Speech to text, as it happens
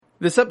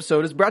This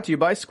episode is brought to you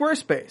by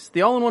Squarespace,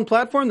 the all-in-one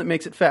platform that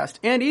makes it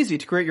fast and easy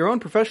to create your own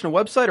professional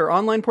website or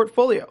online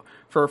portfolio.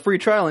 For a free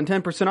trial and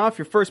 10% off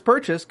your first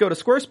purchase, go to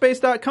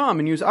squarespace.com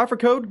and use offer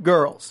code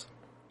GIRLS.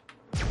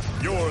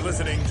 You're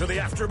listening to the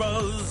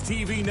AfterBuzz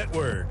TV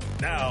Network,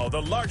 now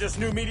the largest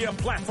new media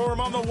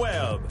platform on the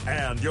web,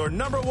 and your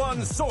number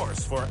one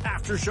source for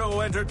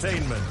after-show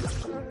entertainment.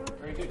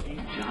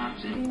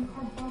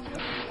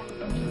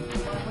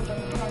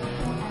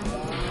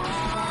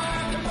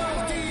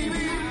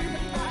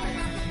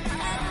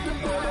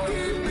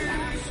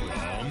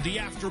 From the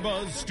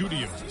AfterBuzz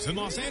Studios in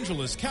Los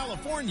Angeles,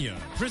 California,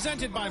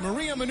 presented by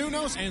Maria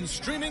Menounos and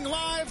streaming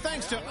live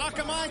thanks to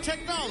Akamai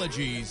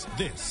Technologies,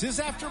 this is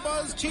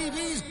AfterBuzz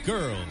TV's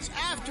Girls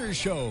After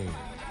Show.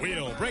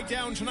 We'll break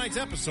down tonight's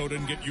episode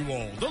and get you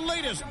all the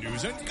latest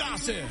news and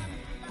gossip.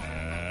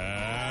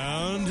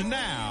 And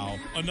now,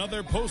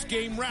 another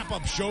post-game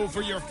wrap-up show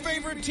for your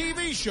favorite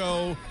TV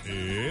show.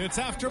 It's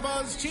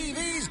AfterBuzz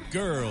TV's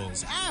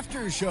Girls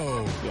After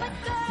Show.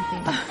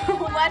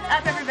 What's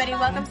up, everybody?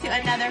 Welcome to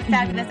another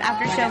fabulous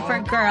after show for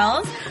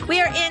girls.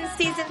 We are in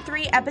season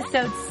 3,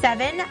 episode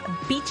 7,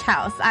 Beach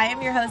House. I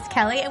am your host,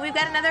 Kelly, and we've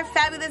got another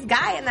fabulous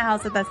guy in the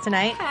house with us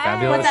tonight.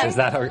 Fabulous? Is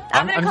that our...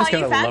 I'm just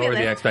going to lower fabulous.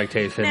 the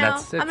expectation. No,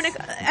 That's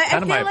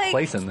kind of my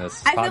place in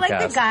this podcast. I feel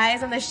like the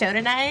guys on the show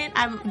tonight,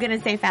 I'm going to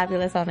say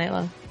fabulous all night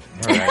long.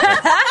 All right,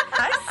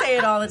 I say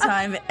it all the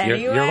time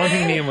anyway. You're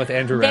lumping me in with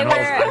Andrew Reynolds.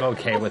 I'm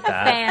okay with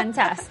that.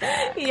 Fantastic.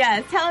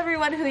 Yes, tell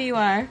everyone who you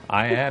are.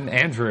 I am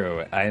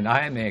Andrew, and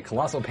I am a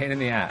colossal pain in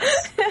the ass.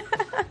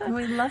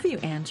 We love you,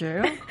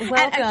 Andrew.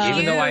 Welcome.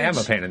 Even though I am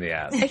a pain in the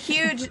ass. A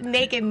huge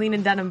naked Lena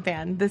Dunham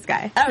fan, this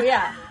guy. Oh,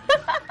 yeah.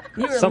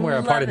 Somewhere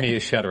a part of me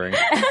is shuddering. You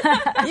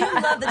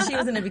love that she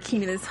was in a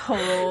bikini this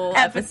whole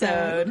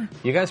episode.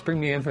 You guys bring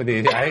me in for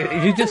these.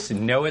 You just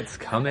know it's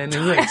coming. It's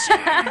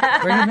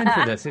like, bring him in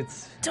for this.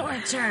 It's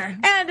torture.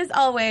 And as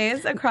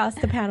always, across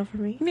the panel for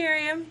me,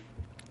 Miriam.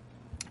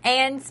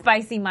 And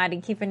Spicy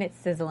Marty keeping it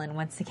sizzling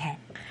once again.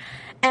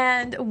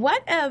 And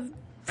what a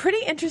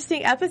pretty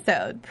interesting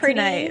episode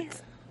tonight.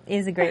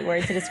 Is a great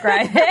word to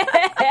describe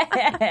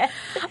it.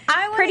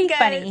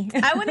 Funny.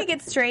 I want to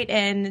get straight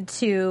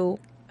into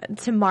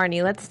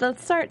Marnie. Let's start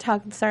it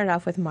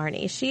off with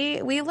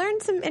Marnie. We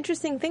learned some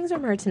interesting things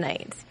from her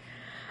tonight.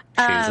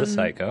 She's a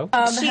psycho.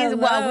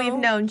 We've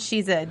known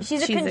she's a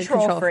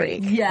control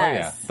freak. Yes. Oh,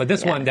 yeah. But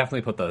this one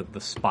definitely put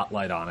the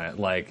spotlight on it.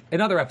 Like, in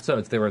other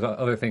episodes, there were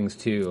other things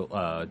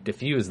to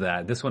diffuse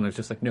that. This one was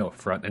just like, no,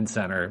 front and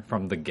center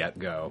from the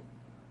get-go.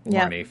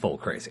 Marnie, full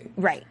crazy.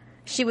 Right.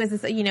 She was,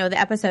 the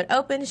episode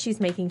opens. She's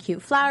making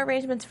cute flower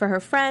arrangements for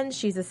her friends.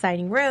 She's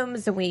assigning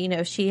rooms.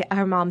 And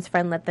her mom's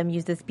friend let them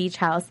use this beach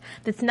house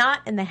that's not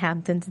in the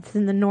Hamptons. It's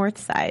in the north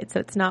side, so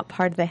it's not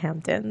part of the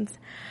Hamptons.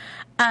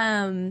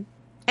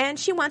 And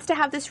she wants to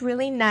have this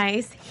really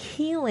nice,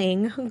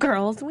 healing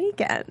girls'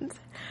 weekend.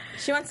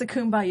 She wants to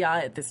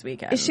kumbaya it this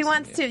weekend. She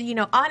wants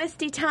to,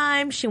 honesty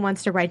time. She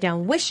wants to write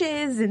down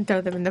wishes and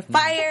throw them in the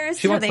fires.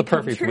 She wants the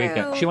perfect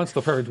weekend. She wants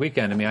the perfect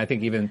weekend. I mean, I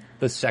think even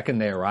the second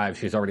they arrive,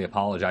 she's already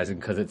apologizing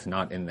because it's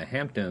not in the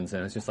Hamptons.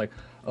 And it's just like,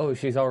 oh,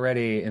 she's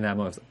already in that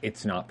moment.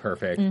 It's not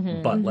perfect,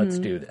 but let's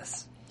do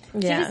this.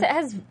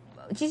 Yeah.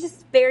 She's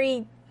just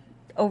very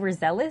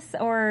overzealous,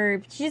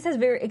 or she just has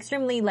very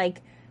extremely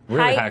really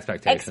high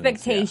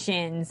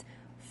expectations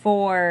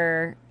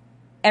for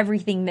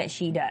everything that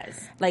she does.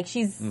 Like,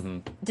 she's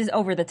just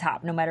over the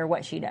top no matter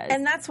what she does.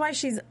 And that's why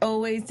she's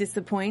always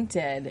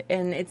disappointed.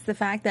 And it's the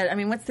fact that,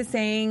 what's the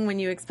saying? When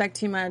you expect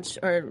too much,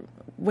 or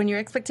when your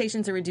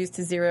expectations are reduced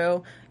to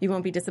zero, you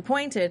won't be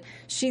disappointed.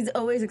 She's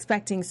always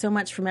expecting so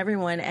much from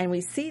everyone, and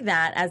we see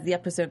that as the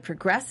episode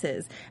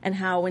progresses, and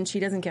how when she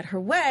doesn't get her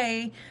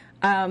way,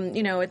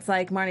 it's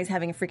like Marnie's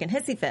having a freaking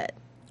hissy fit.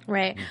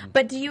 Right.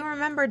 But do you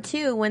remember,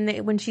 too,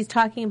 when she's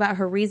talking about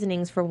her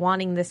reasonings for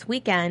wanting this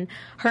weekend,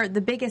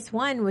 the biggest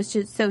one was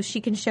just so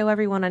she can show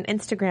everyone on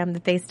Instagram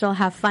that they still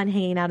have fun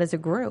hanging out as a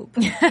group.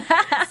 So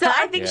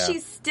I think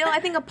I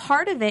think a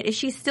part of it is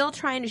she's still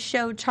trying to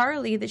show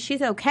Charlie that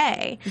she's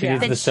okay. She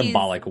needs the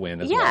symbolic win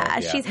as well.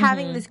 Yeah, she's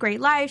having this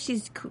great life.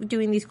 She's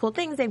doing these cool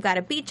things. They've got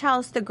a beach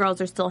house. The girls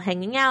are still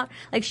hanging out.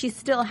 Like, she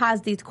still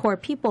has these core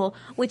people,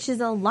 which is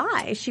a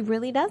lie. She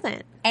really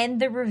doesn't.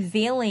 And the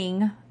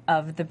revealing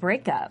of the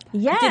breakup.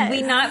 Yes. Did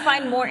we not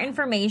find more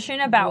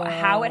information about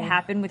how it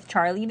happened with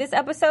Charlie this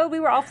episode? We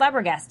were all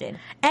flabbergasted.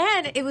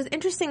 And it was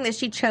interesting that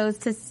she chose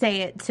to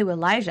say it to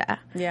Elijah.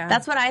 Yeah.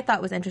 That's what I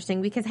thought was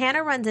interesting, because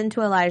Hannah runs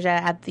into Elijah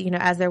at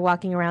as they're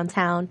walking around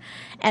town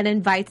and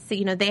invites,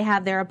 they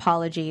have their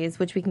apologies,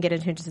 which we can get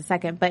into in just a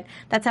second, but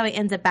that's how he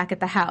ends up back at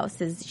the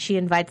house, is she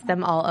invites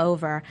them all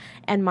over,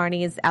 and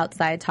Marnie is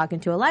outside talking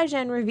to Elijah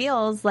and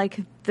reveals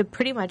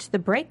pretty much the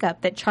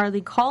breakup, that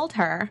Charlie called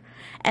her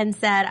and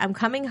said, I'm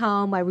coming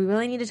home. We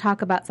really need to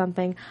talk about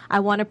something.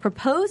 I want to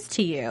propose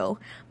to you,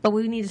 but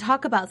we need to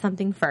talk about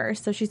something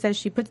first. So she says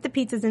she puts the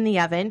pizzas in the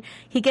oven.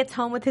 He gets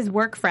home with his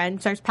work friend,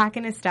 starts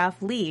packing his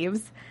stuff,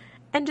 leaves,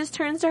 and just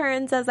turns to her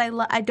and says,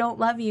 I don't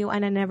love you,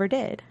 and I never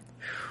did.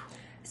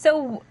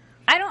 So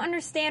I don't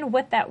understand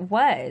what that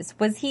was.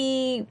 Was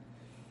he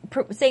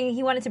saying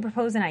he wanted to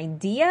propose an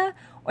idea,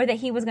 or that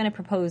he was going to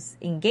propose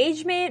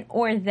engagement,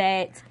 or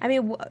that... I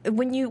mean,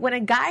 when a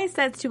guy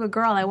says to a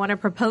girl, I want to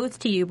propose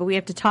to you, but we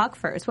have to talk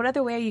first, what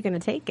other way are you going to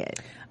take it?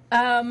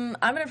 I'm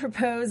going to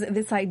propose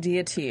this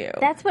idea to you.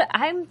 That's what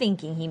I'm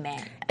thinking he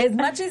meant. As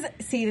much as,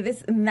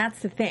 and that's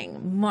the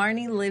thing.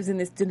 Marnie lives in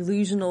this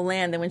delusional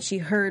land, and when she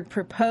heard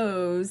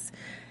propose,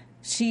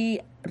 she,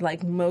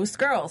 like most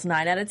girls,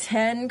 9 out of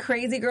 10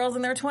 crazy girls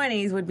in their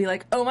 20s would be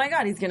like, oh my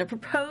God, he's going to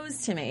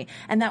propose to me.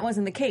 And that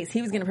wasn't the case.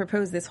 He was going to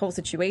propose this whole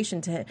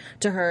situation to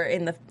her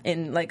in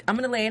I'm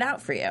going to lay it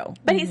out for you.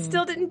 But he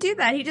still didn't do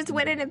that. He just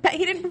went in and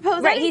he didn't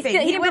propose anything.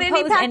 He didn't went in,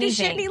 propose he packed anything. his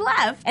shit and he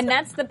left. And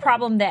that's the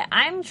problem that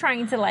I'm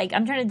trying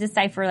to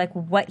decipher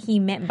what he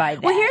meant by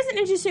that. Well, here's an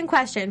interesting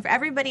question for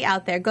everybody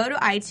out there. Go to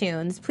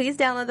iTunes. Please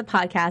download the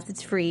podcast.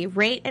 It's free.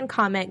 Rate and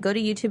comment. Go to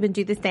YouTube and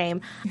do the same.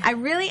 I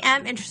really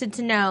am interested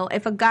to know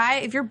if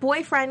your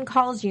boyfriend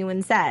calls you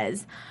and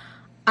says,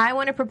 I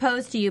want to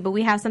propose to you, but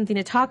we have something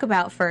to talk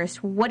about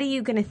first. What are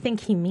you going to think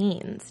he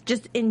means?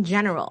 Just in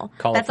general.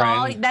 Call a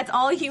friend. That's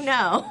all you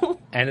know.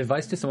 And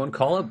advice to someone,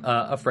 call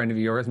a friend of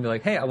yours and be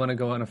like, hey, I want to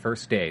go on a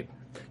first date.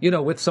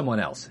 With someone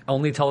else.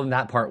 Only tell them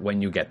that part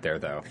when you get there,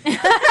 though.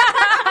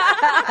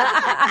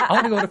 I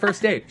want to go on a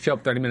first date. Show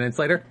up 30 minutes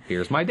later.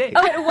 Here's my date.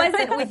 Oh, it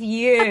wasn't with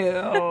you.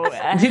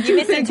 Did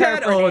you think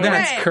that? Oh,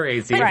 that's Right.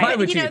 crazy. But, Why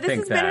would you this think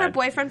has that? been her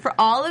boyfriend for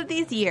all of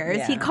these years.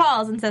 Yeah. He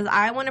calls and says,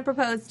 I want to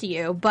propose to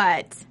you,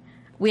 but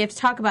we have to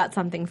talk about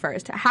something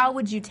first. How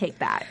would you take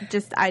that?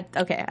 I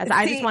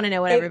just want to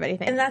know what everybody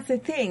thinks. And that's the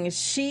thing.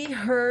 She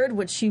heard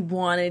what she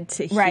wanted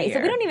to hear. Right.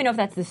 So we don't even know if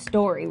that's the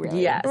story,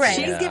 really. Yes. Right.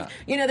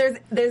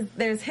 She's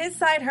there's his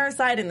side, her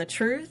side, and the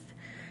truth.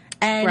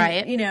 And,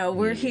 Right.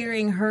 We're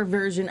hearing her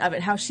version of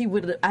it, how she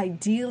would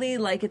ideally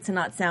like it to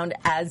not sound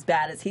as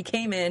bad as he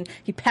came in,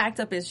 he packed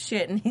up his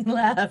shit, and he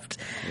left.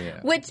 Yeah.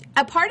 Which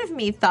a part of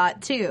me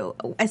thought, too,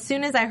 as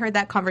soon as I heard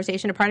that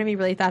conversation, a part of me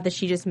really thought that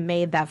she just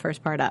made that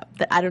first part up.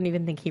 That I don't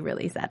even think he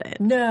really said it.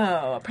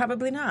 No,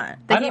 probably not.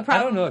 I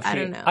don't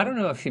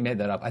know if she made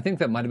that up. I think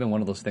that might have been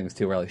one of those things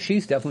too, where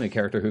she's definitely a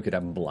character who could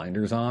have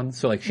blinders on.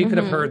 So she could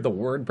have heard the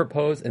word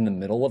propose in the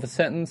middle of a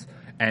sentence,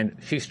 and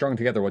she strung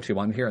together what she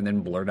wanted to hear, and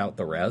then blurt out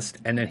the rest.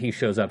 And then he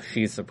shows up.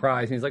 She's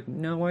surprised. And he's like,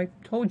 "No, I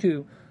told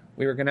you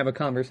we were going to have a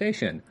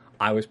conversation.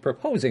 I was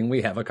proposing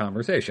we have a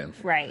conversation."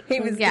 Right. He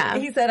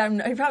probably said,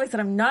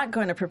 "I'm not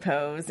going to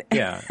propose."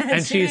 Yeah,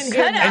 and she's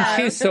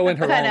so in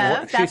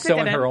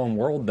her own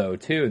world though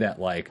too that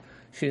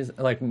she's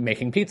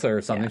making pizza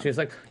or something. Yeah. She's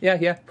like,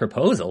 yeah,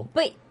 proposal.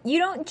 But you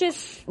don't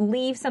just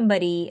leave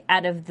somebody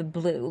out of the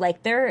blue.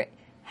 There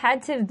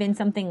had to have been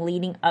something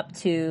leading up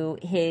to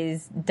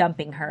his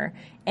dumping her.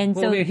 And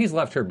so he's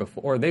left her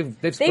before. They've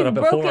split up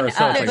before. Broken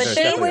So up, it's but there's she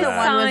definitely was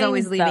that. one was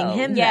always leaving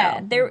him, Yeah,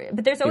 though.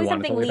 but there's always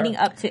wanted to something leave leading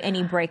her. up to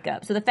any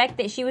breakup. So the fact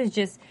that she was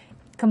just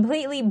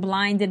completely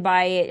blinded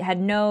by it, had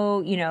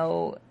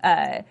no,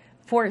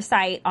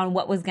 foresight on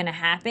what was going to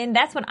happen.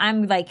 That's when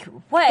I'm like,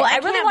 what? Well, I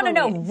really want to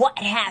know what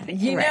happened.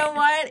 You know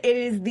what? It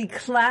is the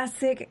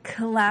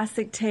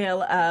classic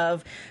tale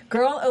of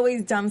girl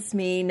always dumps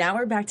me. Now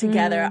we're back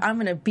together. I'm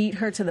going to beat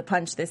her to the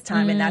punch this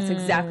time. And that's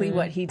exactly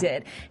what he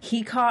did.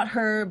 He caught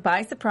her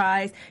by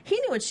surprise. He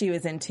knew what she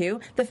was into.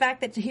 The fact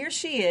that here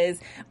she is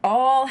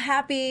all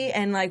happy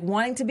and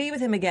wanting to be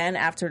with him again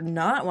after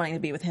not wanting to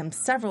be with him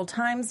several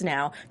times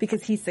now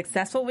because he's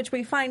successful, which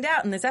we find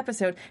out in this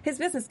episode, his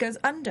business goes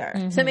under.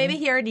 So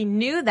maybe he already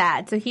knew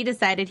that, so he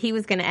decided he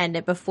was going to end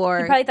it before.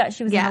 He probably thought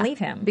she was going to leave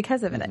him.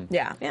 because of it.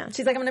 Yeah. Yeah.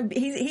 She's like,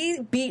 he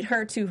beat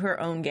her to her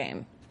own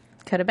game.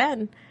 Could have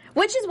been.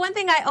 Which is one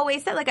thing I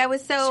always said. I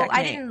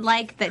Checkmate. didn't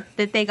like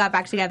that they got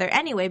back together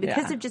anyway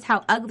because of just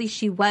how ugly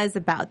she was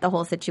about the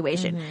whole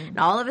situation. And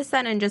all of a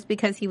sudden, just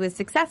because he was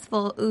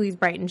successful, he's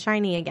bright and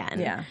shiny again.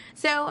 Yeah.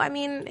 So, I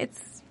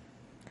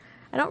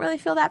don't really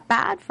feel that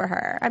bad for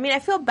her. I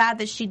feel bad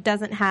that she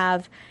doesn't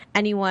have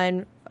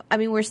anyone.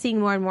 We're seeing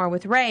more and more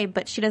with Ray,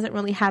 but she doesn't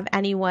really have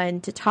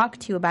anyone to talk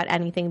to about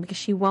anything because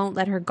she won't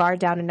let her guard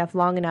down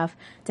long enough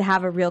to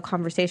have a real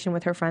conversation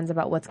with her friends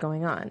about what's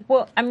going on.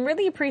 Well, I'm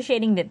really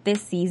appreciating that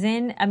this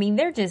season,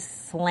 they're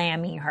just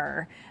slamming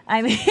her.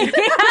 This is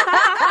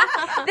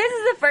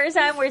the first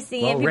time we're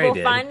seeing people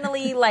rated.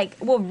 finally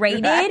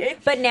rated, Right.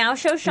 but now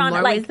Shoshana,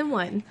 More ways than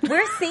one.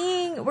 we're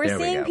seeing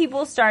go.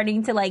 people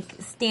starting to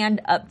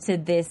stand up to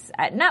this,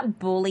 not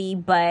bully,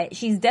 but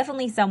she's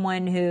definitely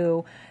someone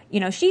who,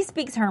 she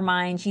speaks her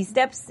mind. She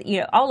steps,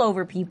 all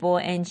over people,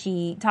 and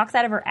she talks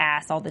out of her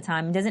ass all the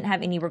time and doesn't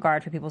have any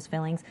regard for people's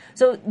feelings.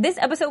 So this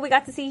episode, we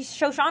got to see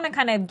Shoshana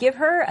kind of give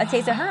her a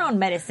taste of her own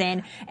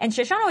medicine, and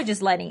Shoshana was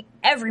just letting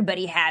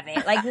everybody have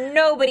it.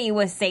 Nobody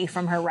was safe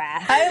from her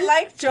wrath. I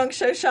like drunk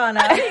Shoshana.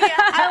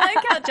 I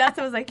like how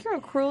Justin was like, "You're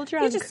a cruel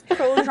drunk." You're just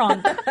cruel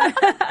drunk.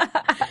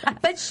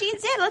 But she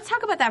did. Let's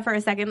talk about that for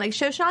a second. Like,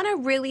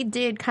 Shoshana really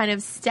did kind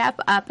of step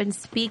up and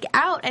speak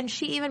out, and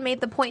she even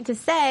made the point to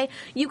say,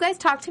 you guys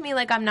talk to me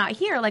like I'm not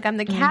here, like I'm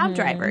the cab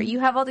driver. You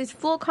have all these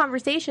full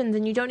conversations,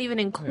 and you don't even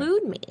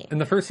include me. In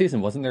the first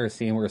season, wasn't there a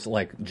scene where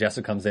like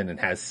Jessa comes in and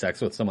has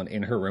sex with someone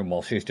in her room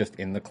while she's just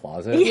in the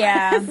closet?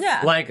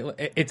 Yeah. Like,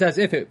 it's as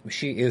if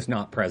she is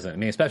not present. I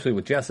mean, especially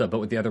with Jessa, but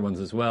with the other ones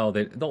as well.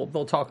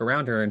 They'll talk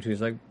around her, and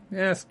she's like,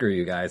 yeah, screw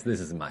you guys.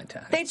 This isn't my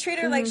time. They treat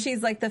her like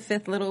she's like the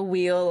fifth little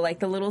wheel, like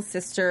the little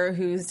sister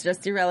who's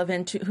just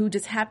irrelevant, who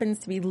just happens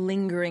to be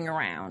lingering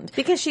around.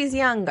 Because she's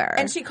younger.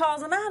 And she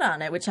calls them out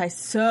on it, which I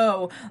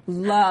so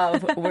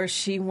love where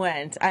she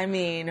went. I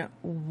mean,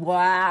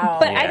 wow.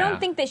 But I don't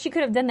think that she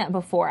could have done that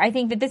before. I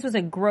think that this was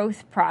a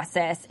growth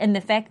process, and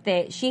the fact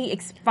that she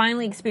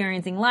finally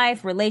experiencing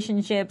life,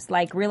 relationships,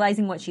 like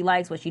realizing what she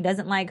likes, what she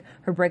doesn't like,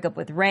 her breakup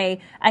with Ray.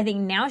 I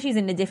think now she's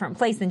in a different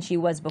place than she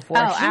was before.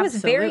 Oh, she was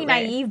very absolutely.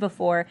 naive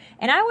before,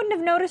 and I wouldn't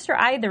have noticed her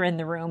either in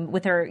the room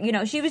with her. You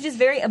know, she was just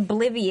very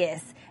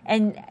oblivious,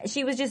 and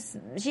she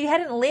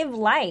hadn't lived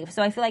life.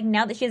 So I feel like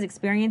now that she has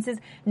experiences,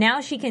 now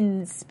she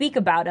can speak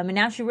about them, and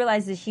now she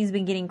realizes she's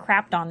been getting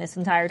crapped on this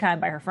entire time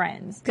by her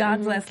friends.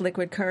 God bless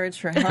Liquid Courage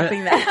for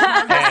helping that.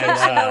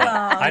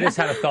 And, I just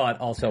had a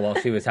thought also while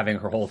she was having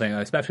her whole thing,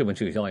 especially when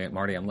she was yelling at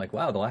Marty. I'm like,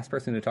 wow, the last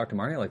person to talk to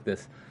Marty like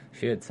this,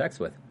 she had sex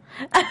with.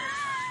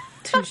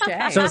 Touche. So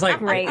I was like,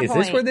 Great is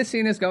this point. where this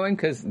scene is going?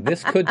 Because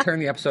this could turn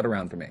the episode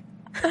around for me.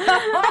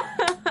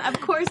 Of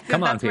course,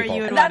 Come on, that's where people.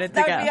 you would want it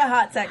That to would go. be a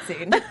hot sex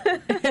scene.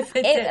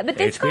 But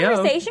this HBO.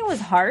 conversation was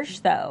harsh,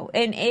 though,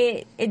 and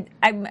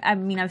I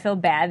mean, I feel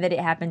bad that it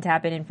happened to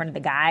happen in front of the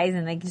guys,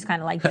 and they just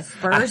kind of like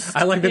dispersed.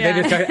 I like that they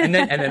just started, and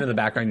then in the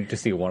background you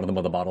just see one of them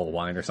with a bottle of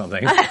wine or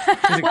something.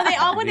 Well, they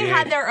all went and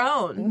had their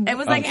own. It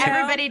was like Okay.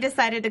 everybody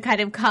decided to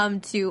kind of come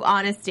to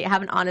honesty,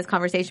 have an honest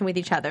conversation with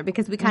each other,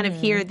 because we kind of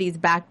hear these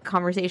back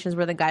conversations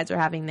where the guys are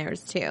having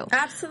theirs too.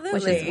 Absolutely.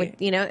 Which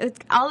is, it's,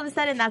 all of a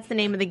sudden that's the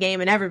name of the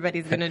game, and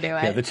everybody's going to do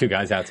it. Yeah, the two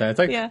guys outside. It's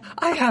like, Yeah.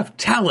 I have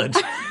talent.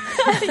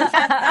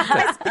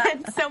 I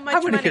spent so much I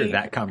want money. to hear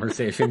that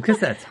conversation because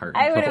that's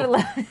hurtful. I would have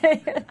loved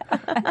it.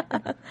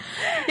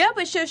 Yeah,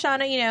 but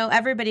Shoshana,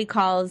 everybody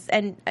calls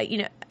and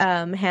Hannah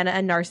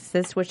a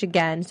narcissist, which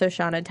again,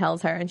 Shoshana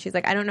tells her, and she's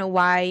like, I don't know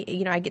why,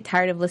 I get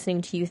tired of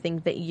listening to you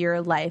think that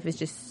your life is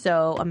just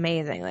so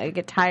amazing. Like, I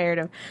get tired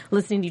of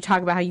listening to you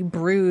talk about how you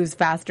bruise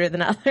faster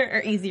than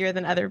or easier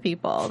than other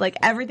people. Like,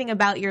 everything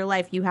about your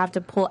life you have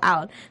to pull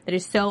out that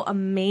is so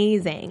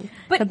amazing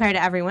compared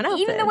to everyone else.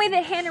 Even the way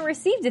that Hannah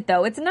received it,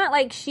 though, it's not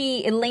like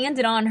it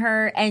landed on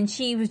her and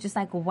she was just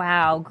like,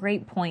 wow,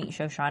 great point,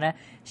 Shoshana.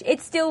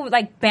 It still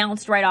like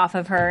bounced right off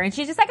of her, and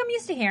she's just like, I'm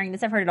used to hearing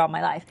this. I've heard it all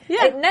my life.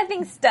 Yeah. Like,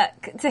 nothing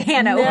stuck to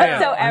Hannah Yeah.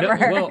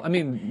 whatsoever. Well, I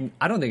mean,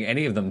 I don't think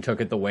any of them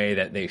took it the way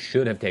that they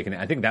should have taken it.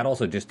 I think that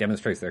also just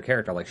demonstrates their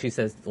character. Like she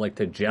says, like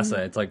to Jessa,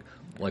 it's like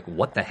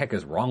what the heck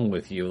is wrong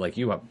with you? Like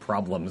you have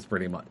problems,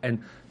 pretty much.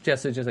 And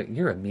Jessa's just like,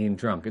 you're a mean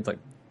drunk. It's like,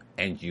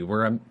 and you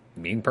were a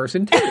mean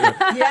person too.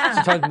 Yeah.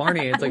 She tells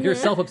Marnie, it's like, you're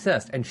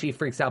self-obsessed, and she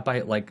freaks out by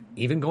it, like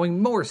even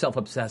going more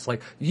self-obsessed,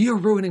 like you're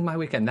ruining my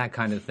weekend, that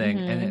kind of thing.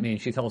 And I mean,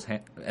 she tells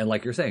and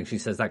like you're saying, she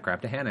says that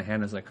crap to Hannah.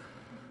 Hannah's like,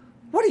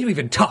 what are you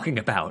even talking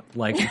about?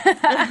 Like, in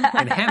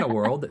Hannah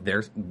world,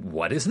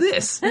 what is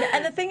this?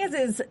 And the thing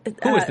is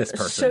Who is this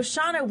person?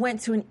 Shoshana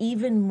went to an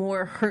even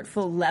more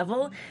hurtful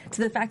level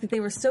to the fact that they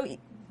were so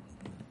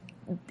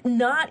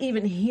not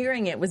even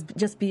hearing it was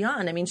just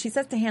beyond. I mean, she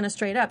says to Hannah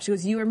straight up, she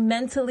goes, you are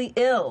mentally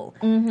ill.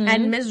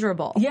 and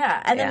miserable.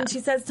 Yeah. And Yeah. then she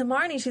says to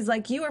Marnie, she's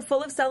like, you are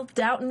full of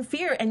self-doubt and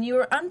fear, and you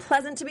are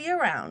unpleasant to be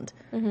around.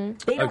 They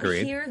don't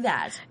Agreed. hear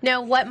that.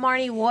 Now, what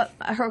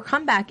her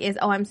comeback is,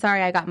 oh, I'm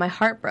sorry, I got my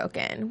heart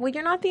broken. Well,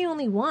 you're not the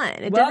only one.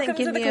 It Welcome doesn't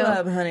give to the you,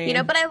 club, honey.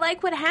 But I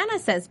like what Hannah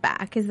says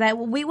back, is that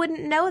we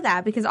wouldn't know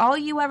that because all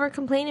you ever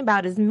complain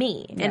about is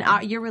me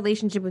and your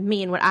relationship with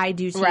me and what I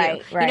do to Right,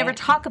 you. right. You never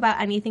talk about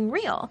anything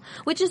real,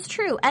 which is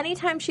true.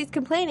 Anytime she's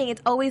complaining,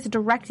 it's always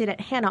directed at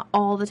Hannah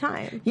all the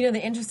time. You know,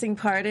 the interesting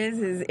part is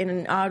in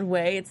an odd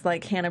way, it's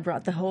like Hannah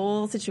brought the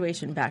whole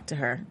situation back to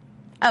her.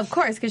 Of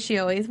course, because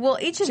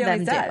each of She them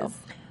always do. does.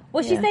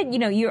 Well, she said,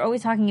 you're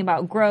always talking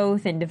about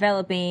growth and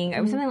developing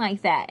or something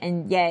like that,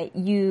 and yet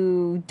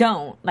you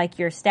don't, like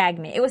you're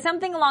stagnant. It was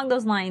something along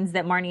those lines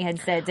that Marnie had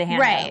said to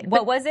Hannah. Right.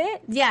 What was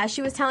it? Yeah,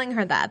 she was telling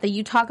her that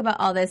you talk about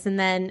all this and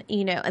then,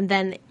 and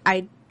then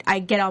I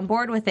get on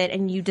board with it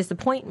and you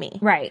disappoint me.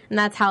 Right. And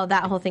that's how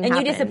that whole thing And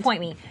happened. you disappoint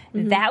me.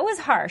 That was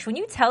harsh. When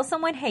you tell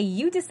someone, hey,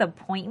 you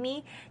disappoint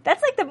me,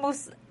 that's like the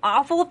most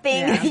awful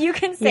thing you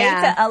can say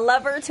Yeah. to a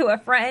lover, to a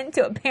friend,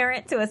 to a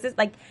parent, to a sister.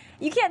 Like,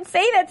 you can't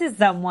say that to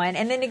someone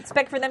and then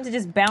expect for them to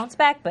just bounce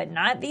back, but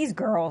not these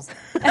girls.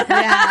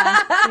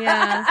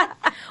 Yeah.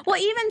 Well,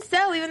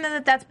 even though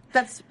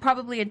that's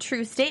probably a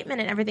true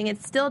statement and everything,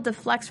 it still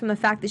deflects from the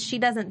fact that she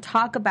doesn't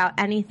talk about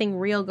anything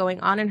real going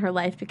on in her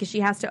life because she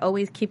has to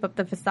always keep up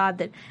the facade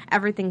that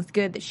everything's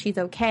good, that she's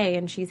okay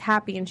and she's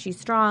happy and she's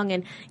strong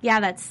and yeah,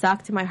 that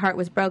sucked and my heart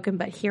was broken,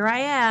 but here I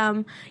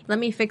am. Let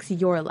me fix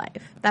your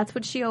life. That's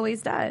what she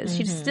always does.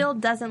 She still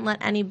doesn't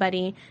let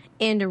anybody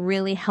in to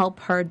really help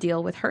her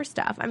deal with her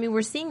stuff. I mean,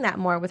 we're seeing that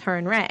more with her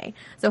and Ray.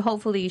 So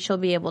hopefully she'll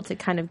be able to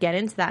kind of get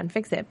into that and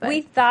fix it. But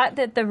we thought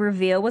that the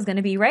reveal was going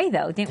to be Ray,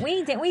 though, didn't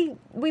we?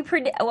 We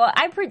predict. Well,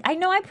 I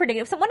know I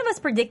predicted. So one of us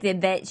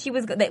predicted that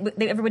that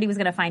everybody was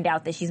going to find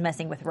out that she's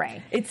messing with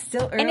Ray. It's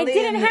still early, and it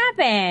didn't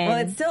happen. Well,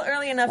 it's still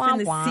early enough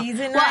in the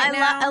season well, right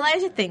now.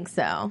 Elijah thinks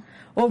so.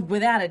 Well,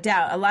 without a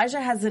doubt, Elijah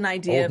has an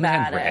idea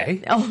about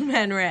it. Old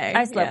man Ray.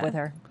 I slept with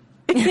her.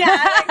 Yeah,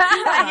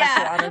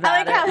 I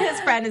like how his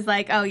friend is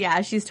like, oh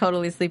yeah, she's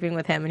totally sleeping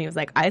with him, and he was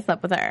like, I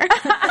slept with her.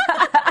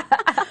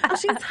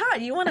 She's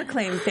hot. You want to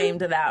claim fame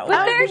to that one?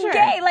 But they're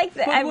gay. Like,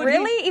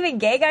 really? Even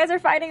gay guys are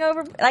fighting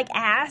over like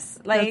ass.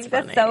 Like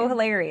that's so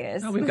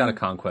hilarious. No, we've got a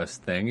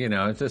conquest thing.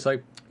 It's just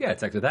like, yeah,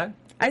 it's like to that.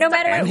 No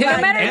matter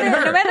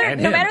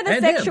the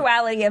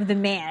sexuality of the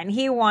man,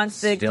 he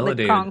wants the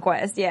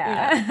conquest.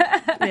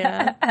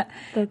 Yeah.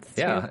 That's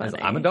true.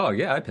 I'm a dog.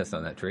 Yeah, I pissed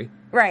on that tree.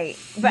 Right,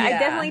 but I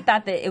definitely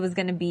thought that it was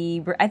going to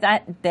be. I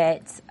thought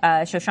that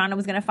Shoshana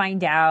was going to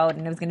find out,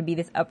 and it was going to be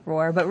this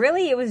uproar. But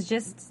really, it was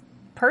just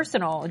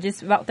personal,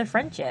 just about the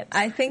friendship.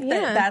 I think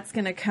that that's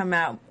going to come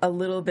out a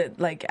little bit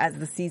like as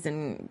the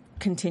season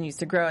continues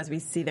to grow, as we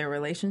see their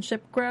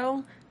relationship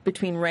grow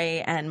between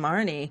Ray and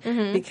Marnie,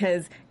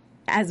 because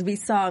as we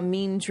saw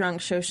Mean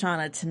Drunk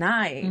Shoshana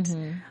tonight,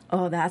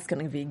 that's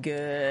going to be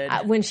good.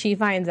 When she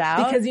finds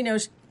out.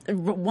 Because,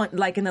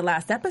 like in the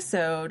last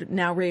episode,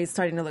 now Ray's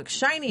starting to look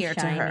shinier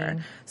to her.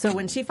 So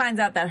when she finds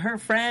out that her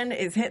friend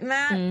is hitting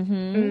that,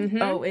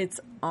 it's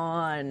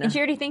on. And she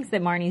already thinks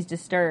that Marnie's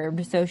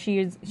disturbed, so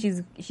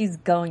she's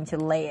going to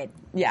lay it.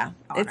 Yeah,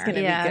 it's going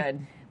to be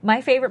good.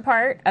 My favorite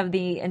part of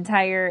the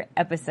entire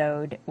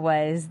episode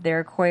was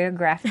their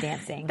choreographed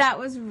dancing. That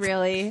was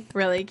really,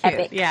 really cute.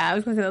 Epic. Yeah, I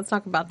was going to say, let's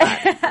talk about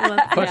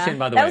that. Question,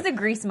 by the way. That was a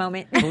Grease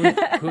moment.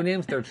 Who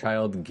names their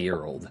child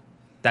Gerald?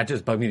 That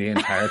just bugged me the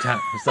entire time.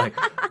 It's like,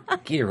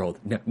 Gerald.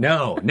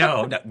 No.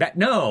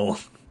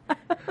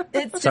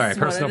 It's Sorry,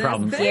 personal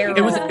problem.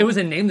 It was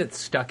a name that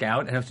stuck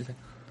out, and I was just like,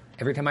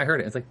 every time I heard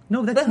it, it's like,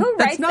 no,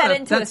 that's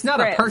not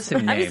a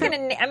person name.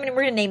 We're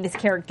gonna name this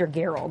character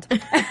Gerald.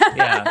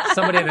 Yeah,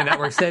 somebody in the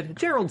network said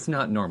Gerald's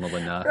not normal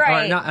enough,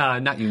 right? Or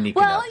not unique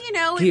enough.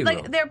 Well, it's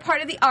like they're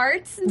part of the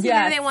arts, and so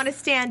maybe they want to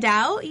stand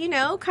out.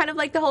 Kind of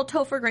like the whole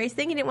Topher Grace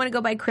thing. He didn't want to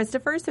go by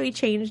Christopher, so he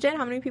changed it.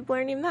 How many people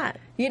are named that?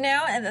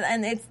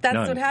 And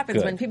that's what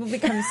happens when people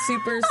become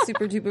super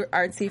duper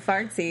artsy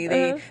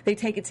fartsy. They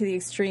take it to the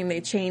extreme.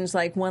 They change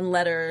like one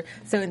letter,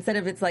 so instead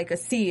of it's like a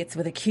C, it's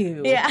with a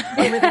Q. Yeah,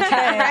 or with a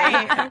K.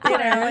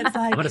 It's like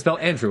I'm going to spell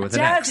Andrew with an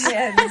X.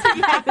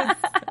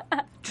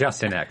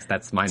 Just an X.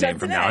 That's my name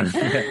from now on.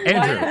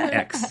 Andrew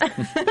X.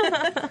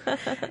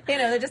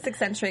 They're just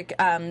eccentric.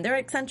 They're an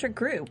eccentric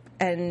group,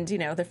 and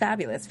they're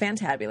fabulous,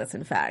 fantabulous,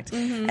 in fact.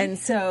 And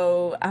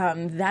so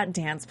that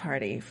dance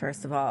party,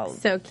 first of all,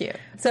 so cute.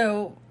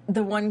 So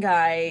the one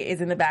guy is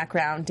in the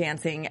background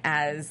dancing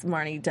as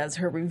Marnie does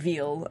her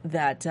reveal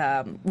that,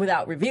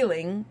 without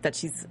revealing that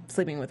she's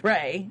sleeping with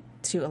Ray,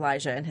 to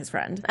Elijah and his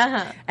friend.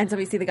 And so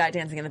we see the guy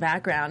dancing in the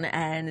background,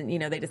 and,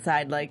 they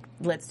decide, like,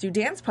 let's do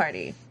dance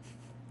party.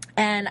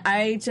 And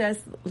I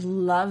just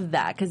love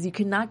that, because you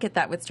cannot get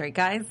that with straight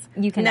guys.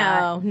 You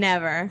cannot. No,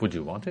 never. Would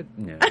you want it?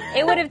 No.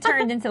 It would have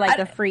turned into like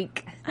a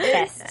freak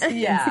fest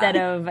instead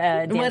of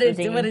dance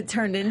what it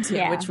turned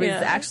into, which was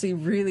actually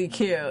really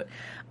cute.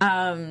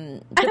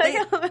 I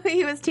like how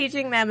he was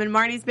teaching them, and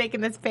Marnie's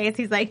making this face.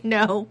 He's like,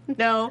 no,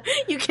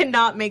 you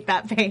cannot make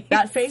that face.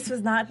 That face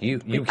was not. You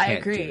can't I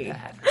agree. do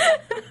that.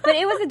 But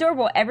it was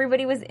adorable.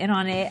 Everybody was in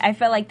on it. I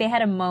felt like they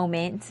had a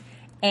moment,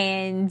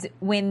 and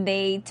when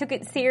they took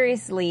it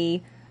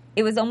seriously,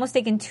 it was almost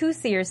taken too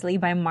seriously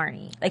by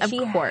Marnie. Like,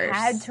 she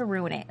had to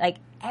ruin it. Like,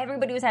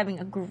 everybody was having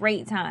a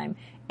great time,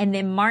 and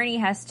then Marnie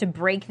has to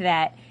break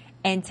that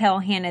and tell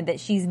Hannah that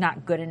she's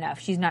not good enough.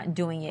 She's not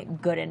doing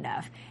it good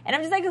enough. And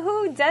I'm just like,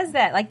 who does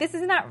that? Like, this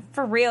is not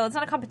for real. It's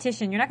not a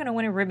competition. You're not going to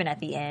win a ribbon at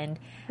the end.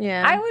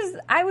 Yeah.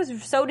 I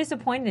was so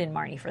disappointed in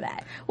Marnie for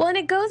that. Well, and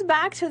it goes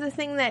back to the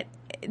thing that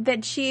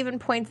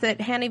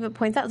Hannah even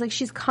points out, is like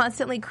she's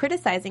constantly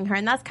criticizing her,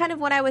 and that's kind of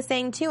what I was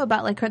saying too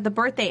about like the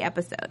birthday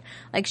episode.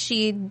 Like,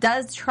 she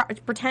does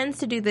pretends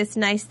to do this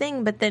nice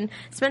thing, but then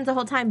spends the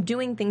whole time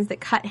doing things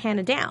that cut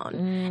Hannah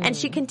down, and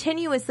she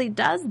continuously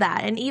does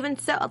that, and even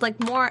so, like,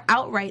 more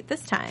outright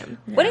this time.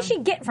 What does she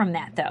get from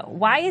that, though?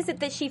 Why is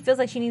it that she feels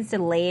like she needs to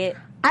lay it?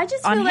 I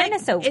just feel like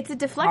so it's a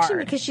deflection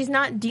hard. because she's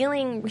not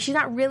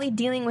really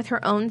dealing with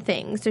her own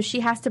thing, so she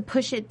has to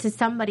push it to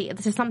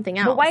something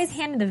else. But why is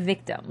Hannah the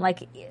victim?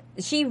 Like,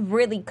 she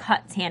really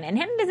cuts Hannah, and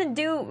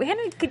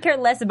Hannah could care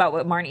less about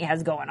what Marnie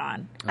has going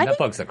on. And that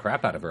bugs the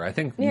crap out of her. I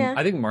think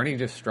Marnie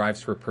just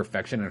strives for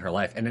perfection in her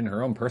life, and in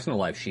her own personal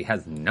life, she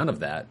has none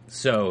of that.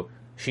 So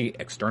she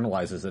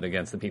externalizes it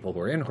against the people who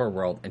are in her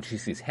world, and she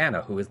sees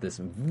Hannah, who is this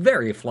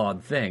very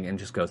flawed thing, and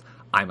just goes,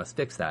 I must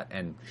fix that.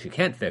 And she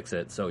can't fix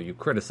it, so you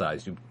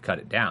criticize, you cut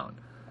it down.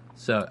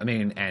 So, I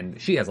mean, and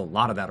she has a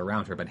lot of that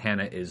around her, but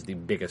Hannah is the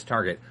biggest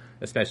target,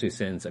 especially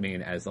since, I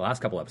mean, as the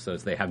last couple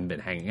episodes, they haven't been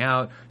hanging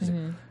out.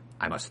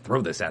 I must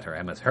throw this at her.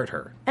 I must hurt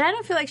her. And I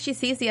don't feel like she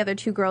sees the other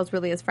two girls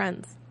really as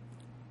friends.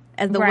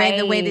 and the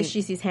way that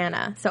she sees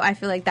Hannah. So I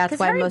feel like that's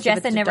why her most and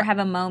of Jessa it's never have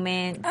a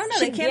moment. Oh no,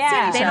 they can't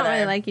stand each They other. don't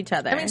really like each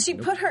other. I mean, she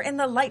put her in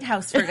the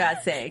lighthouse for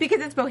God's sake.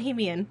 because it's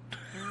bohemian.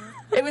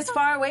 It was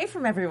far away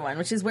from everyone,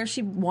 which is where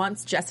she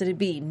wants Jessa to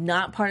be,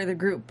 not part of the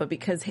group, but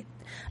because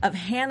of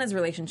Hannah's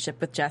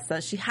relationship with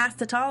Jessa, she has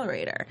to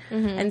tolerate her.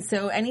 And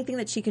so anything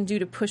that she can do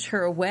to push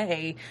her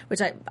away, which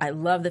I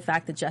love the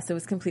fact that Jessa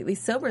was completely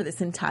sober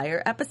this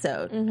entire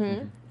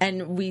episode.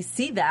 And we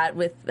see that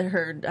with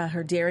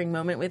her daring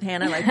moment with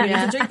Hannah, like, you need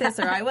to drink this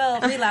or I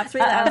will. Relapse.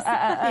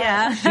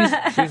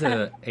 Yeah. She's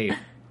a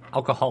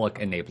alcoholic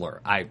enabler.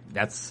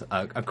 That's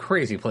a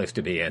crazy place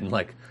to be in.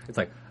 Like, it's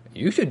like,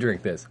 you should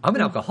drink this. I'm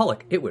an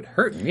alcoholic. It would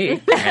hurt me.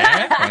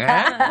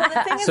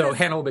 So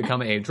Hannah will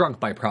become a drunk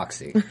by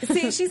proxy.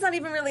 See, she's not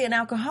even really an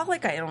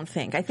alcoholic, I don't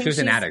think. I think She's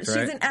an addict, right?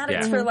 She's an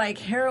addict for, like,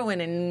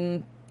 heroin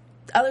and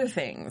other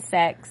things.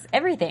 Sex,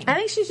 everything. I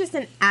think she's just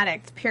an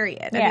addict,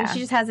 period. I Yeah. think she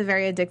just has a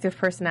very addictive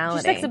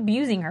personality. She likes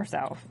abusing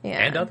herself. Yeah.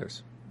 And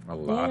others. A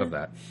lot of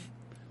that.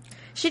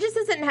 She just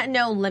doesn't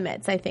know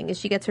limits, I think, as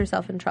she gets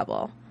herself in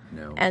trouble.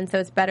 No. And so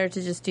it's better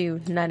to just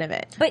do none of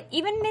it. But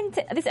even in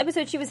this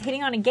episode, she was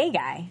hitting on a gay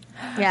guy.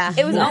 Yeah.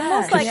 It was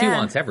almost like She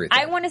wants everything.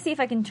 I want to see if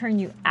I can turn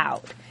you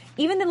out.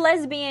 Even the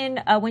lesbian,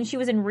 when she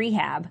was in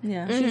rehab,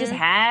 she just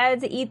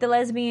had to eat the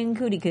lesbian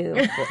cootie coo.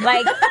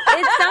 Like,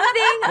 it's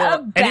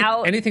something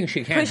about anything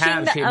she can't pushing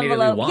have, the she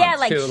immediately envelope. wants. Yeah,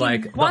 like to, she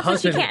like wants the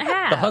what she husband, can't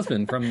have. the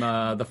husband from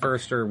the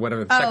first or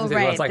whatever the second season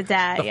right, was, like the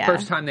dad, yeah.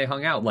 first time they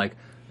hung out, like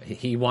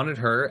he wanted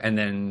her, and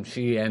then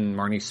she and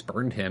Marnie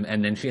spurned him,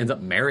 and then she ends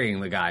up marrying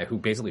the guy who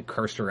basically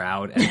cursed her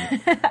out,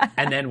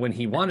 and then when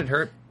he wanted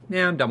her,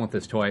 I'm done with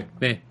this toy,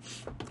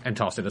 and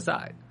tossed it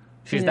aside.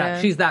 She's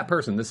that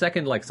person. The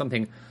second like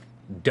something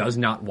does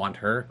not want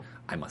her,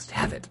 I must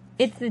have it.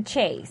 It's the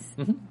chase.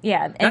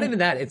 Yeah. Not even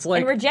that. It's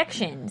like and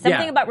rejection.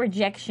 Something about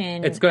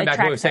rejection. It's going back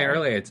to what I was attracts saying her.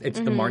 earlier. It's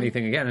the Marnie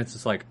thing again. It's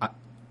just like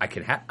I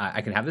can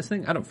have this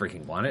thing. I don't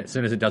freaking want it. As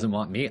soon as it doesn't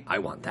want me, I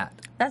want that.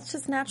 That's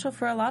just natural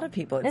for a lot of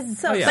people. This is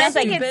so yeah. sounds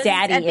like stupid. it's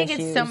daddy I think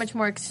issues. it's so much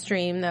more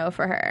extreme, though,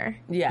 for her.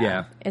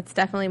 Yeah. It's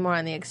definitely more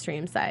on the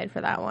extreme side for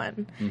that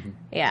one.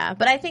 Yeah,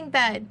 but I think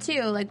that,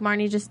 too, like,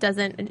 Marnie just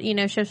doesn't,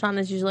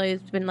 Shoshana's usually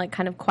been, like,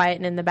 kind of quiet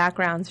and in the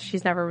background, so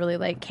she's never really,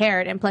 like,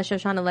 cared. And plus,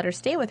 Shoshana let her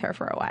stay with her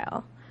for a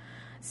while.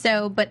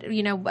 So, but,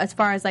 as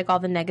far as, like, all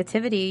the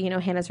negativity,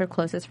 Hannah's her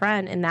closest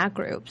friend in that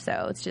group,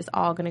 so it's just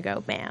all going to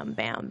go bam,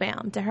 bam,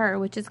 bam to her,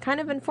 which is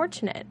kind of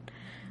unfortunate.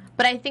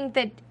 But I think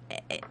that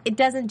it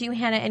doesn't do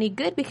Hannah any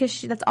good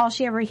because that's all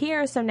she ever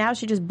hears, so now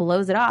she just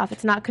blows it off.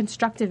 It's not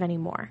constructive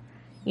anymore,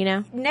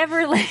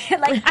 Never like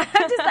I'm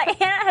just like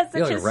Hannah has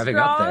such You're a revving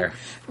up strong there.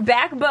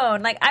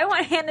 backbone. Like I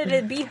want Hannah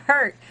to be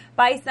hurt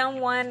by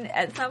someone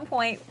at some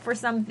point for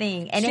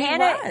something. And She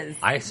Hannah was.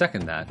 I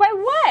second that. by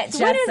what?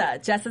 What is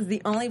Jessa's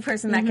the only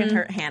person that can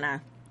hurt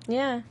Hannah.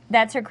 Yeah.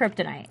 that's her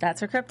kryptonite.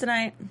 That's her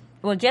kryptonite.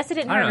 Well, Jessa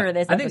didn't I hurt don't know. her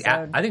this I think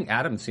episode. I think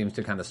Adam seems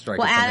to kind of strike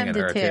Well, something Adam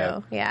in her did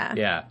too. too. Yeah.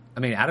 Yeah. I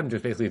mean, Adam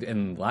just basically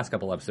in the last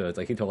couple episodes,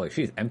 like he told like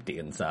she's empty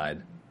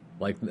inside.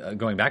 Like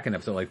going back in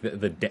episode, like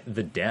the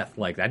death,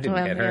 like that didn't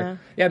Well, hit her.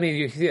 Yeah, I mean,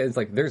 you see, it's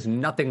like there's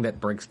nothing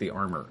that breaks the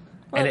armor,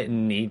 and it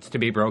needs to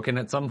be broken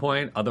at some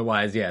point.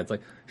 Otherwise, yeah, it's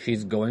like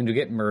she's going to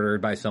get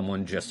murdered by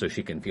someone just so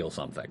she can feel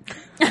something.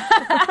 Or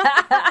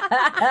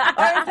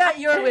is that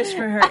your wish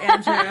for her,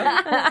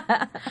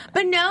 Andrew?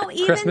 But no,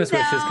 even Christmas though,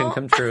 wishes can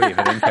come true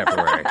even in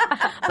February.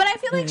 But I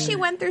feel like she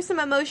went through some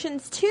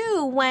emotions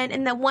too when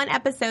in the one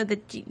episode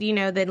that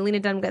that Lena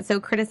Dunham got so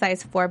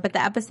criticized for, but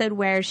the episode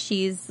where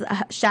she's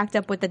shacked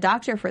up with the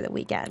doctor for the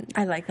weekend.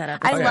 I like that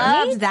I episode.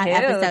 loved that too.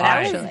 episode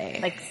That was,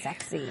 actually. like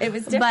sexy. It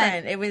was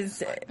different. It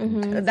was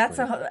that's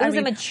a. It was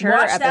a mature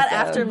watch that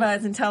episode.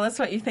 AfterBuzz and tell us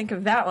what you think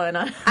of that one.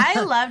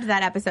 I loved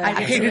that episode.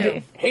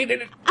 Actually.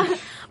 Hated it.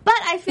 But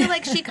I feel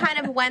like she kind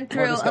of went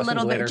through a discussions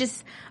little later. bit,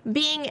 just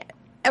being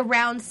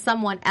around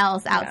someone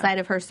else outside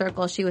of her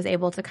circle. She was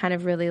able to kind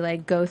of really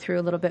like go through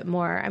a little bit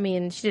more. I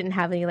mean, she didn't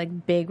have any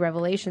like big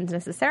revelations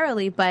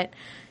necessarily, but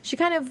she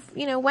kind of,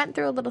 went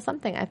through a little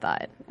something, I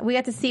thought. We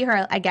got to see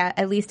her, I guess,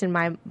 at least in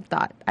my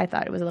thought, I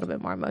thought it was a little bit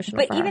more emotional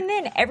But for even her.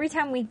 then, every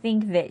time we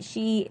think that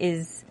she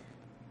is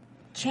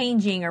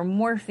changing or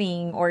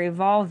morphing or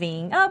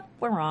evolving,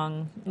 we're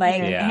wrong.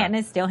 Like, Yeah.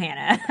 Hannah's still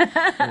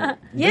Hannah.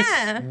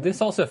 Yeah. This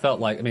also felt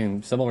like, I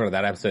mean, similar to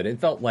that episode, it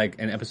felt like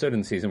an episode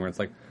in the season where it's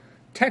like,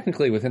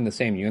 technically within the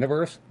same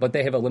universe, but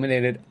they have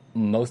eliminated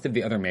most of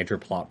the other major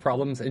plot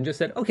problems and just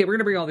said, okay, we're going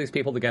to bring all these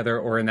people together,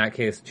 or in that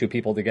case, 2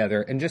 people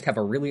together, and just have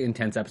a really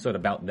intense episode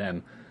about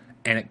them.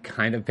 And it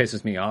kind of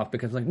pisses me off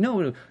because, like,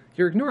 no,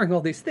 you're ignoring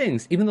all these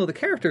things. Even though the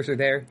characters are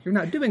there, you're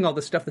not doing all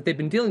the stuff that they've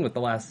been dealing with the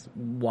last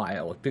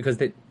while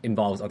because it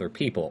involves other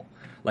people.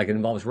 Like, it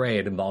involves Ray,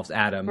 it involves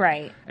Adam.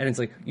 Right. And it's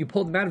like, you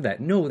pulled them out of that.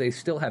 No, they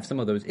still have some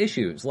of those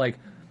issues. Like,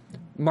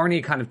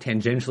 Marnie kind of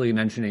tangentially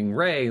mentioning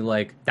Ray,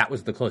 like, that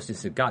was the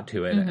closest it got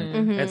to it.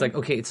 And it's like,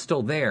 okay, it's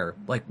still there.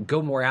 Like,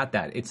 go more at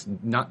that. It's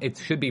not, it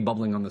should be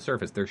bubbling on the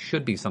surface. There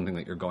should be something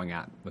that you're going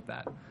at with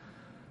that.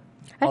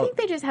 I think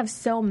they just have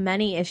so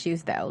many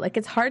issues, though. Like,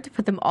 it's hard to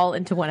put them all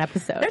into one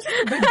episode. There's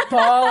a big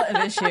ball of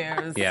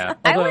issues. Yeah.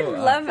 I would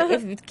Although, love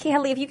if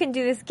Kelly, if you can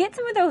do this, get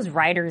some of those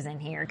writers in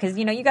here because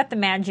you got the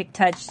magic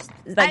touch.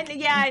 Like,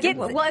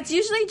 it's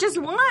usually just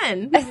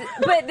one.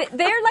 but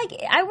they're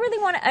like, I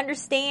really want to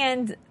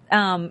understand.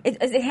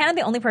 Is Hannah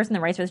the only person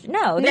that writes for this?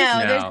 No,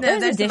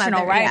 there's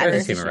additional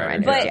writers.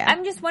 But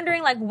I'm just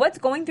wondering, like, what's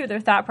going through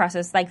their thought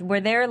process, like, where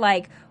they're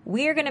like,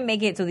 we're gonna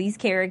make it so these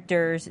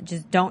characters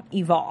just don't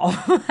evolve.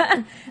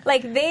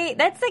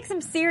 That's like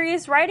some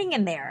serious writing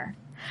in there.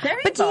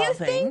 But do you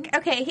think?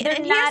 Okay,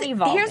 they're not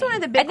evolving. Here's one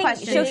of the big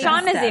questions.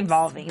 Shoshana's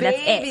evolving.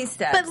 Baby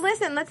steps. But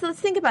listen, let's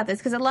think about this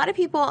because a lot of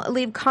people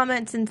leave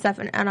comments and stuff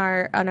on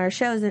our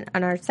shows and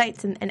on our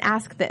sites and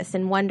ask this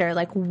and wonder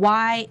like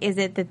why is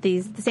it that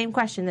the same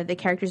question that the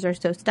characters are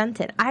so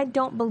stunted? I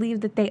don't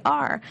believe that they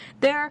are.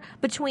 They're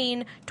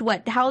between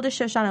how old is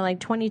Shoshana? Like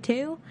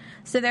 22.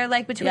 So they're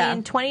like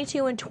between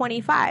 22 and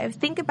 25.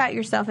 Think about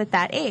yourself at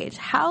that age.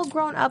 How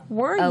grown up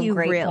were you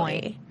really?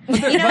 Point.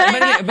 You know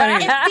what I mean?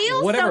 But It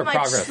feels whatever so much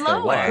progress there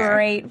slower. was.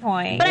 Great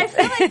point. But I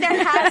feel like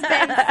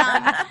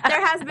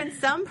there has been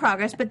some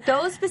progress. But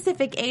those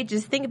specific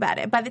ages, think about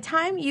it. By the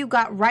time you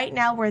got right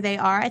now where they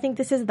are, I think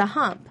this is the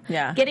hump.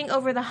 Yeah. Getting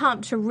over the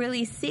hump to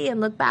really see and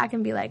look back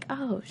and be like,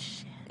 oh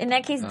shit. In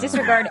that case,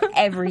 disregard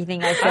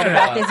everything I said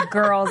about this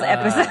girl's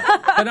episode.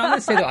 But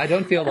honestly, though, I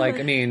don't feel like,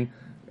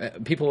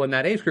 people in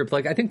that age group,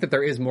 like, I think that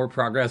there is more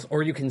progress,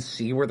 or you can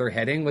see where they're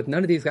heading. With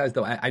none of these guys,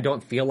 though, I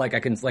don't feel like I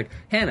can, like,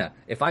 Hannah,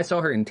 if I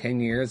saw her in 10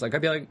 years, like,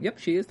 I'd be like, yep,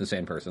 she is the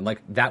same person.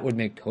 Like, that would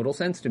make total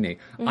sense to me.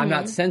 Mm-hmm. I'm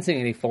not sensing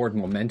any forward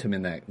momentum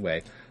in that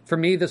way. For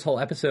me, this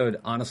whole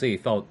episode, honestly,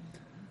 felt,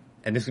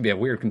 and this could be a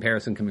weird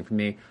comparison coming from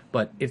me,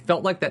 but it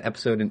felt like that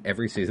episode in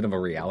every season of a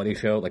reality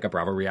show, like a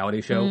Bravo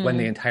reality show, when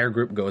the entire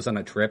group goes on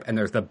a trip and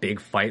there's the big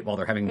fight while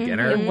they're having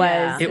dinner. It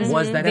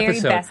was that very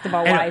episode. Best of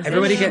All Wives.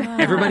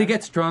 Everybody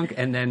gets drunk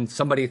and then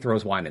somebody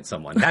throws wine at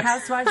someone. That's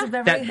Housewives of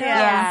Beverly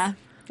Hills.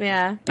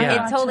 Yeah.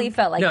 It totally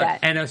felt like that.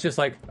 And I was just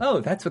like,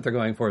 oh, that's what they're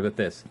going for with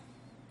this.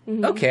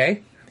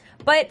 Okay.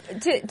 But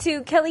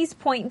to Kelly's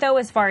point, though,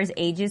 as far as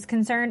age is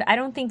concerned, I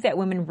don't think that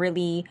women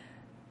really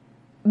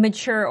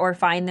mature or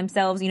find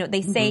themselves.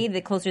 They say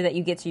the closer that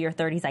you get to your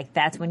 30s, like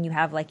that's when you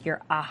have like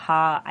your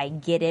aha, I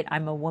get it,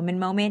 I'm a woman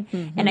moment.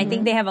 And I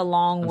think they have a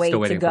long way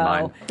to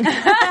go.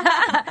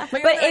 But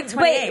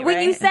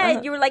when you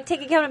said you were like,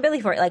 take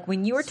accountability for it, like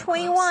when you were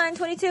 21,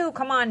 22,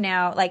 come on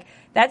now, like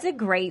that's a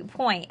great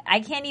point.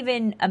 I can't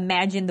even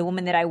imagine the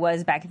woman that I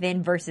was back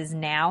then versus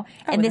now.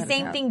 And the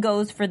same thing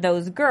goes for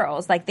those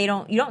girls. Like you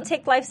don't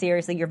take life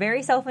seriously. You're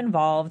very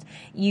self-involved.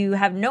 You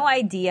have no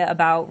idea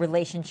about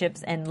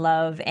relationships and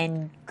love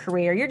and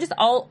career. You're just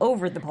all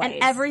over the place.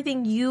 And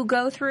everything you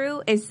go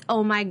through is,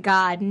 oh my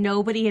God,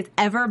 nobody has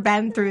ever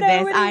been through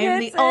this. I am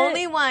the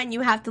only one.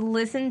 You have to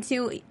listen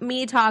to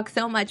me talk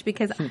so much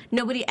because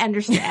nobody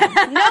understands.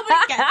 Nobody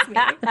gets me.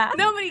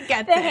 Nobody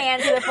gets the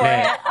hand to the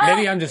forehead.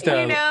 Maybe I'm just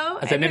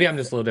I said maybe I'm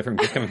just a little different,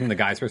 just coming from the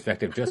guy's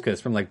perspective, just because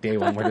from like day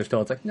one we're just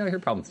told it's like, no, your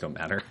problems don't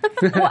matter.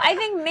 Well, I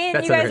think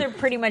men, you guys are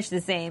pretty much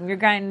the same. You're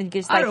kind of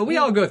just like, I don't know, we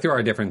all go through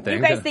our different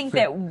things. You guys think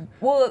that,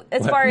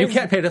 as far as you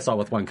can't paint us all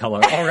with one color,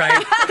 all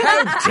right?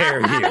 How dare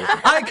you?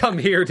 I come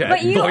here to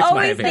But you voice my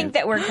always opinion. think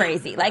that we're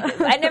crazy. Like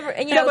I never,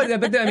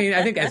 but I mean,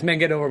 I think as men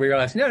get older, we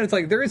realize no, it's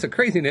like there is a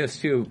craziness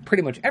to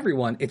pretty much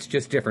everyone. It's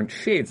just different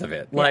shades of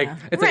it. Like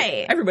it's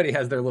like everybody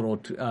has their little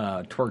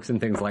twerks and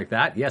things like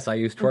that. Yes, I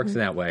use twerks in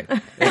that way.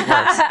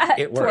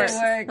 It works. It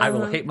works. I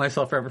will hate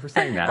myself forever for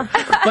saying that.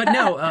 But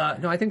no,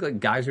 I think like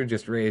guys are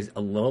just raised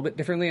a little bit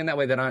differently in that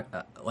way. That I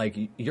like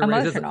you're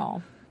emotional.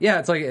 Raised yeah,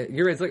 it's like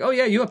you're raised like, oh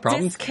yeah, you have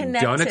problems.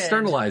 Disconnected. Don't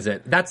externalize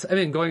it. That's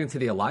going into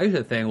the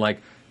Elijah thing,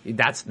 like.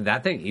 That's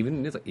that thing.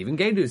 Even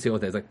gay dudes deal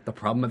with it. It's like the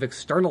problem of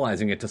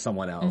externalizing it to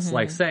someone else.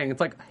 Like saying,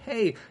 it's like,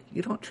 hey,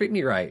 you don't treat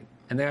me right.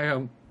 And then I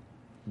go,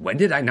 when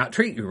did I not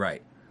treat you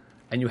right?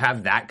 And you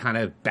have that kind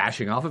of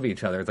bashing off of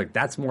each other. It's like,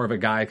 that's more of a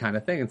guy kind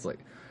of thing. It's like,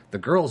 the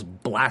girls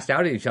blast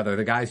out at each other.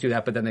 The guys do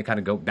that, but then they kind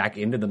of go back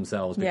into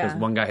themselves because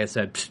one guy has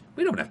said,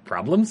 we don't have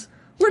problems.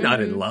 We're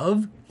not in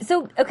love.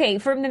 So, okay,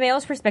 from the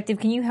male's perspective,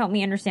 can you help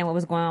me understand what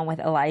was going on with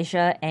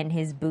Elijah and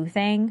his boo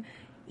thing?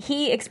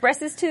 He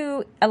expresses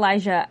to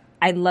Elijah,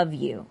 I love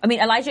you. I mean,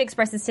 Elijah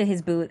expresses to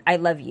his boo, I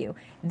love you.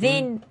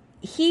 Then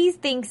he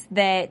thinks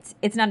that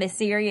it's not as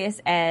serious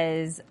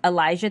as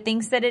Elijah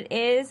thinks that it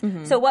is.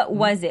 So what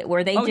was it?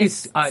 Were they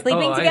just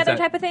sleeping together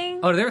type of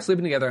thing? Oh, they were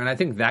sleeping together, and I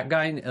think that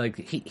guy, like,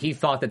 he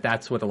thought that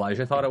that's what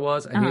Elijah thought it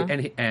was,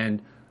 and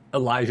and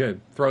Elijah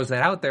throws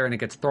that out there and it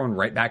gets thrown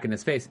right back in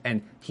his face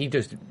and he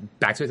just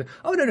backs away. Like,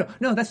 oh,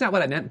 no, that's not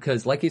what I meant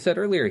because like you said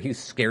earlier, he's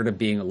scared of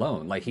being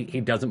alone. Like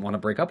he doesn't want to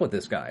break up with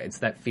this guy. It's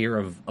that fear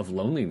of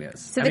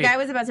loneliness. So the guy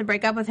was about to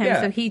break up with him,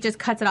 so he just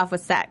cuts it off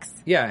with sex.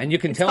 Yeah, and you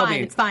can tell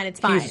it's fine.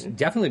 He's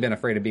definitely been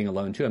afraid of being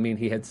alone too. I mean,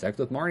 he had sex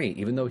with Marnie,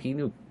 even though he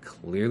knew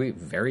clearly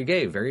very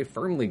gay, very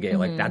firmly gay.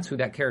 Like that's who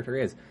that character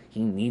is.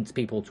 He needs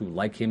people to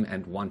like him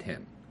and want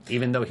him.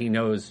 Even though he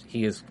knows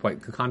he is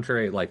quite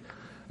contrary, like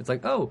It's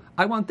like, oh,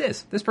 I want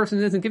this. This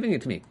person isn't giving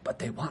it to me, but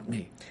they want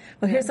me.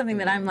 Well, here's something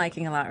that I'm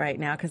liking a lot right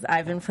now because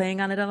I've been playing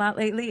on it a lot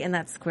lately, and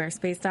that's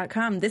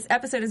Squarespace.com. This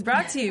episode is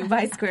brought to you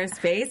by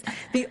Squarespace,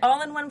 the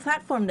all-in-one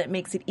platform that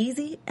makes it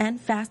easy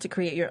and fast to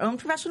create your own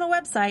professional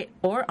website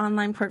or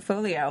online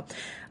portfolio.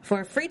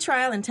 For a free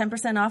trial and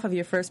 10% off of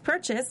your first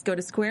purchase, go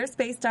to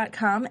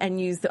squarespace.com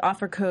and use the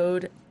offer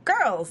code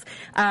GIRLS.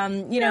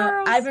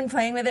 I've been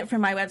playing with it for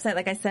my website.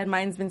 Like I said,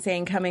 mine's been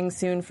saying coming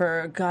soon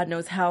for God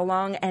knows how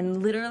long,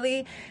 and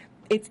literally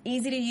it's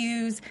easy to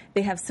use.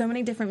 They have so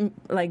many different,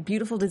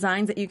 beautiful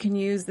designs that you can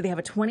use. They have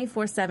a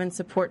 24/7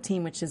 support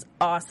team, which is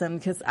awesome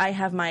because I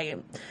have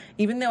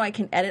even though I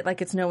can edit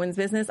like it's no one's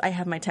business, I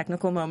have my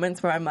technical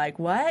moments where I'm like,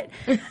 what?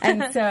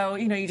 And so,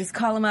 you just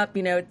call them up,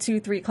 2,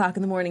 3 o'clock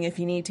in the morning if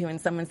you need to,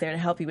 and someone's there to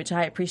help you, which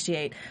I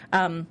appreciate.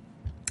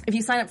 If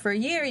you sign up for a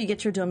year, you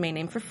get your domain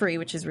name for free,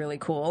 which is really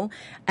cool.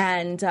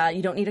 And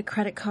you don't need a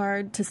credit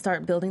card to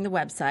start building the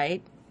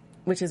website,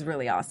 which is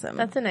really awesome.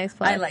 That's a nice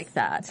plus. I like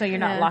that. So you're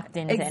not locked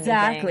into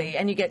Exactly. anything.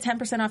 And you get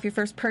 10% off your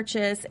first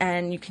purchase,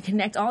 and you can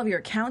connect all of your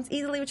accounts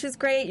easily, which is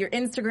great. Your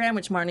Instagram,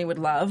 which Marnie would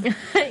love. So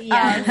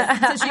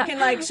she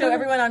can show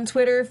everyone on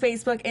Twitter,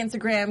 Facebook,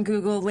 Instagram,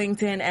 Google,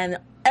 LinkedIn, and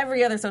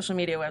every other social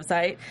media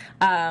website.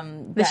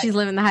 That she's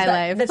living the high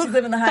life. That she's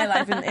living the high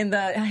life in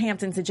the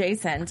Hamptons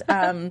adjacent.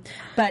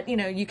 But,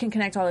 you can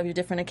connect all of your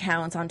different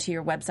accounts onto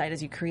your website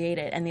as you create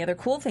it. And the other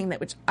cool thing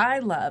which I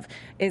love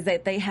is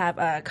that they have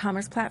a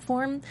commerce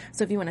platform.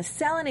 So if you want to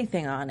sell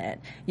anything on it,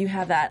 you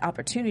have that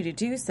opportunity to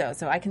do so.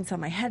 So I can sell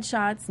my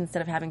headshots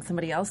instead of having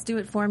somebody else do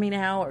it for me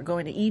now or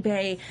going to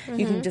eBay. Mm-hmm.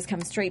 You can just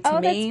come straight to me.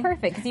 Oh, that's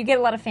perfect because you get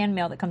a lot of fan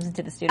mail that comes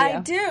into the studio. I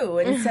do.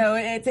 And so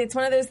it's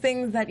one of those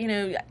things that,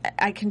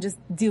 I can just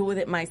deal with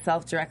it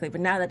myself directly.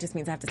 But now that just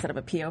means I have to set up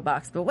a P.O.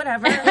 box. But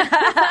whatever.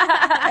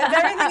 If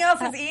everything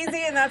else is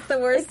easy and that's the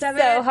worst of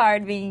it. So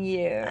hard being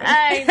you.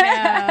 I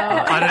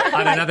know.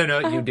 On another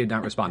note, you did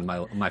not respond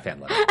to my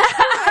fan letter.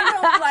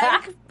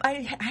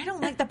 I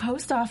don't like the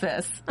post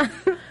office.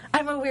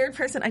 I'm a weird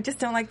person. I just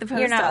don't like the post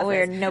office. You're not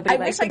weird. Nobody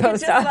likes the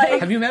post office. office.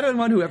 Have you met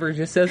anyone who ever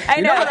just says,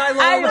 I know what I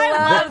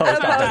love love?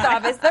 the post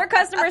office. Their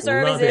customer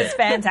service is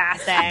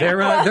fantastic.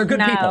 They're good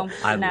people.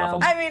 I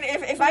love them. I mean,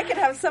 if I could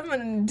have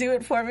someone do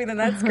it for me, then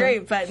that's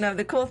great. But no,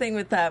 the cool thing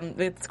with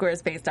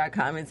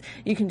Squarespace.com is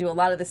you can do a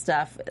lot of the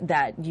stuff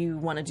that you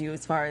want to do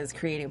as far as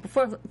creating a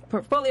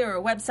portfolio or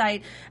a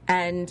website,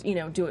 and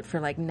do it for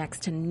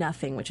next to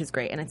nothing, which is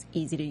great, and it's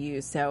easy to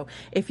use. So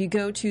if you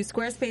go to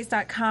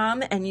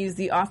Squarespace.com and use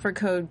the offer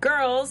code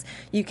GIRLS,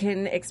 you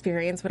can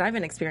experience what I've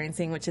been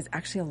experiencing, which is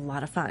actually a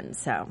lot of fun.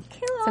 So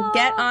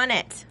get on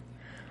it.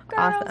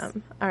 Girls.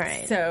 Awesome. All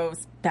right. So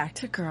back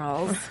to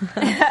girls.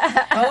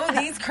 Oh,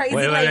 these crazy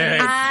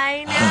ladies.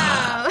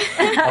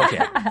 I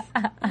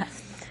know. Okay.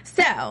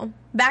 So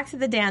back to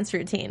the dance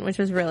routine, which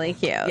was really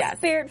cute. Yeah.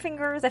 Spirit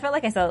fingers. I felt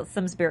like I saw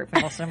some spirit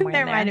fingers somewhere.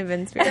 There in there might have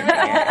been spirit There was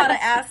a whole lot of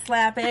ass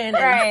slapping, and,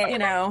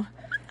 Right.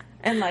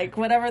 and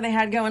whatever they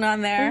had going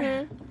on there.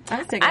 Mm-hmm. I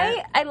was digging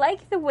it. I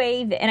like the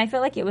way that, and I feel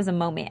like it was a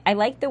moment. I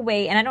like the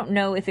way, and I don't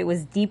know if it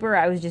was deeper.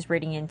 I was just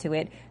reading into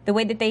it. The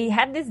way that they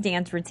had this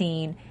dance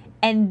routine,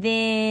 and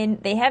then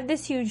they have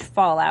this huge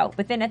fallout.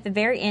 But then at the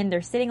very end,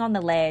 they're sitting on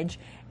the ledge,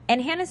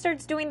 and Hannah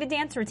starts doing the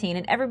dance routine,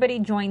 and everybody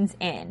joins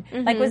in.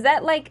 Mm-hmm. Was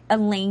that a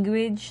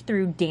language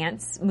through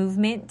dance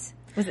movement?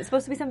 Was it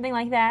supposed to be something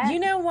like that? You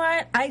know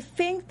what? I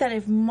think that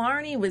if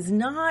Marnie was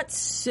not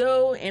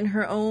so in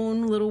her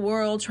own little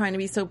world trying to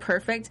be so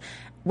perfect,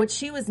 what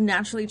she was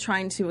naturally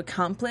trying to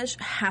accomplish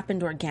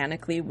happened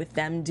organically with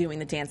them doing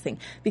the dance thing.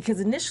 Because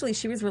initially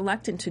she was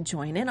reluctant to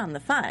join in on the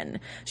fun.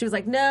 She was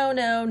like,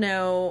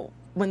 no,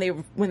 when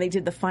they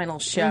did the final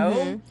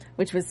show,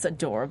 which was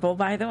adorable,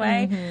 by the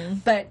way.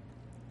 But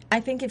I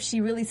think if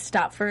she really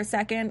stopped for a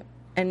second,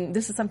 and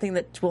this is something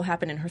that will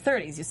happen in her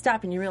 30s. You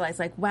stop and you realize,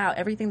 wow,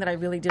 everything that I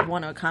really did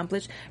want to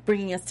accomplish,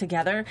 bringing us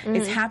together,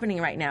 is happening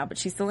right now. But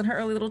she's still in her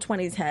early little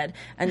 20s head,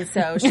 and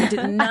so she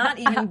did not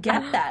even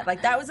get that.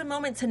 That was a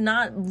moment to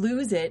not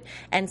lose it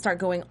and start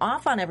going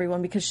off on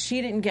everyone because she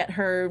didn't get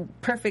her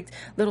perfect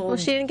little. Well,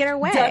 she didn't get her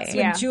way. Ducks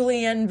with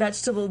julienne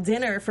vegetable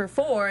dinner for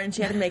 4, and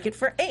she had to make it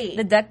for 8.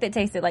 The duck that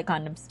tasted like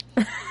condoms.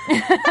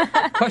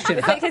 Question: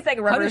 How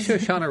does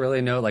Shoshana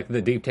really know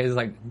the deep taste?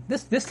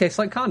 This tastes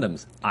like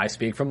condoms. I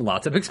speak from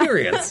lots of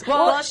experience.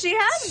 well, she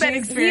has been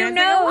experiencing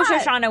a lot.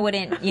 Shoshana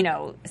wouldn't,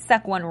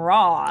 suck one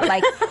raw.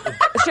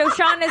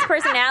 Shoshana's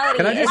personality.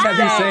 Can I just have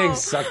you saying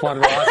 "suck one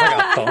raw" it's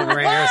like a phone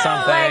ring or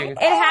something? It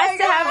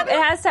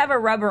has to have a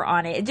rubber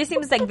on it. It just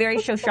seems very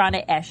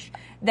Shoshana-ish.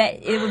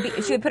 That it would be,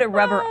 she would put a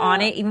rubber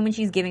on it even when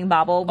she's giving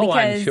bobble because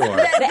I'm sure.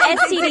 the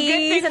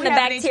STDs and the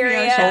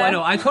bacteria. Oh, I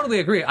know. I totally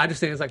agree. I just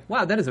think it's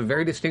wow, that is a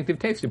very distinctive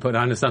taste to put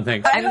onto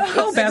something.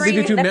 How badly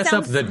did you mess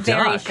up the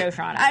duck?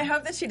 Shoshana. I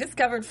hope that she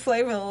discovered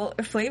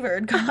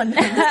flavored condoms.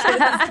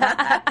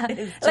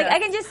 I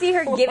can just see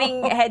her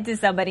giving head to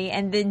somebody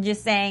and then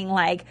just saying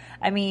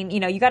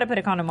you got to put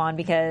a condom on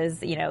because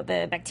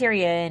the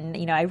bacteria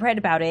and I read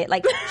about it.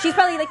 She's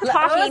probably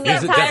talking the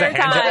entire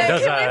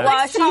time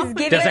while she's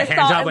giving the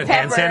salt and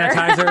pepper. hand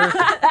sanitizer.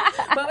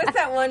 What was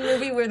that one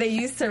movie where they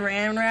used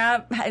saran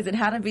wrap? Is it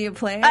How to Be a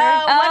Player? One of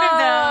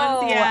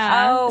those,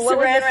 yeah. Oh, what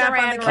was Saran the wrap on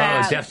saran the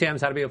wrap? Oh, Def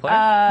Jam's How to Be a Player?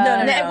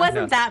 No, It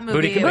wasn't that movie.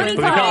 Booty Booty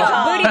Call.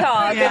 call. Booty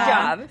call. Yeah.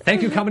 Good job.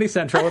 Thank you, Comedy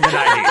Central in the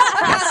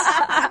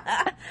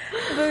 90s.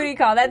 Booty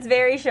call. That's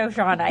very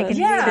Shoshana. I can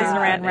see the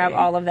saran wrap,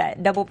 all of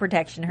that. Double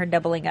protection, her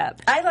doubling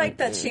up. I like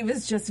that she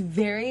was just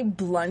very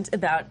blunt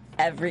about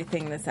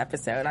everything this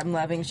episode. I'm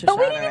loving Shoshana But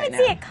we didn't right even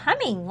now. see it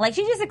coming. Like,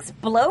 she just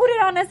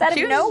exploded on us out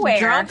She of was nowhere.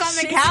 drunk on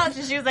the couch,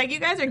 and she was like, "You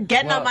guys are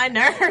getting on my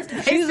nerves."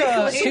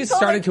 Basically. She's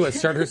started to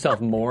assert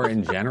herself more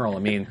in general. I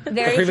mean,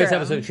 Very the previous true.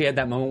 episode, she had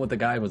that moment with the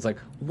guy who was like,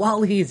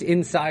 while he's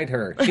inside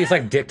her, she's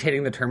like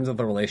dictating the terms of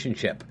the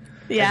relationship.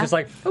 Yeah. It's just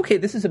like, okay,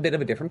 this is a bit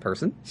of a different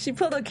person. She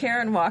pulled a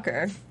Karen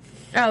Walker.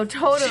 Oh, She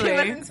totally.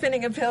 wasn't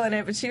spinning a pill in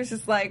it, but she was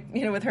just like,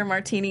 with her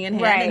martini in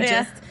hand. Right. And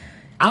Yeah. just,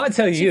 I'm going to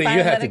tell you, finally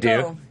you have let to it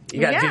do. go. You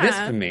got to do this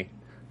Yeah. for me.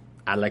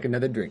 I'd like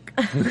another drink.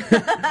 Well,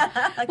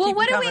 keep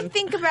what do we coming.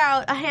 think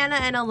about Hannah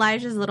and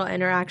Elijah's little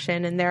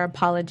interaction and their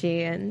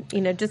apology, and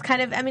just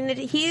kind of? I mean,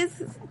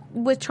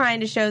 was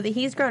trying to show that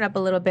he's grown up a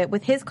little bit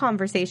with his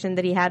conversation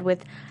that he had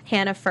with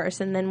Hannah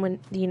first, and then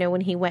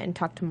when he went and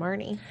talked to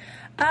Marnie.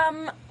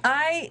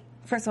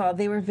 First of all,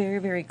 they were very,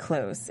 very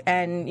close.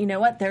 And you know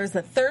what? There's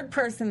a third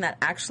person that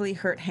actually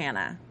hurt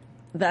Hannah.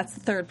 That's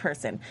the third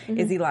person,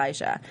 is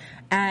Elijah.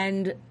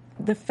 And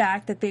the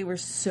fact that they were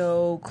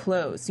so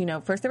close.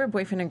 First they were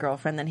boyfriend and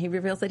girlfriend, then he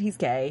reveals that he's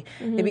gay.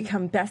 They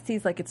become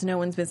besties like it's no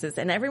one's business.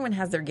 And everyone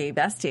has their gay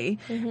bestie.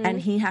 And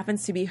he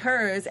happens to be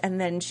hers. And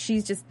then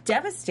she's just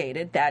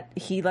devastated that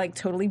he,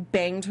 totally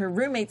banged her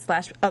roommate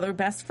 / other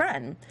best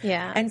friend.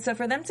 Yeah. And so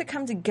for them to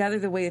come together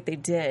the way that they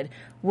did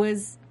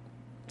was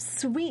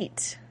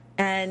sweet.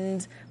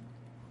 And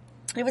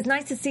it was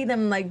nice to see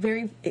them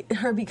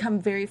her become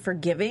very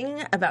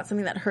forgiving about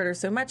something that hurt her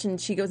so much. And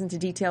she goes into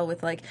detail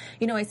with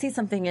I see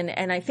something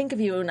and I think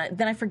of you and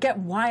then I forget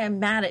why I'm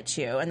mad at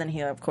you. And then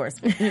he, of course,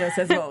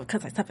 says, well,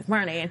 because I slept with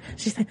Marnie. And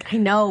she's like, I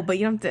know, but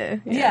you don't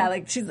have to. yeah,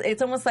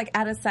 it's almost like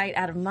out of sight,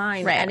 out of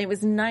mind. Right. And it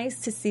was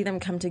nice to see them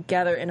come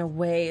together in a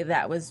way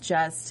that was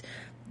just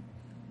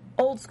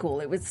old school.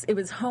 It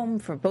was home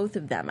for both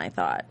of them, I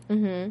thought.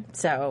 Mm-hmm.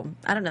 So,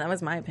 I don't know. That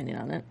was my opinion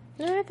on it.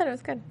 Yeah, I thought it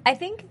was good. I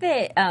think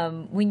that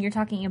when you're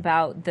talking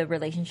about the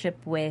relationship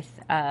with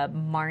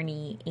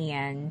Marnie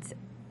and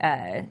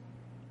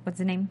what's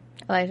the name?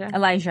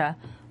 Elijah.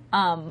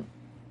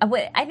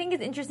 What I think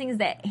is interesting is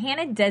that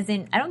Hannah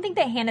doesn't. I don't think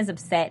that Hannah's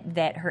upset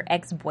that her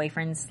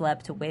ex-boyfriend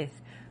slept with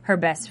her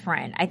best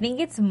friend. I think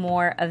it's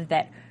more of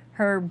that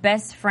her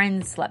best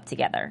friends slept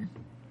together.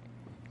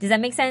 Does that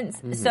make sense?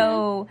 Mm-hmm.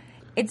 So.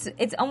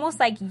 It's almost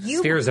like you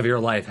Spheres of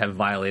your life have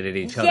violated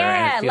each other,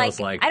 and it feels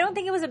like I don't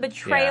think it was a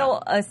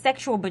betrayal, a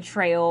sexual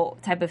betrayal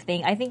type of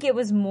thing. I think it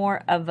was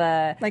more of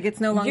a it's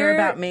no longer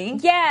about me.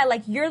 Yeah,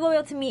 you're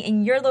loyal to me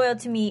and you're loyal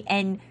to me,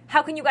 and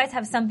how can you guys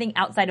have something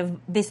outside of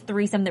this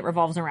threesome that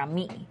revolves around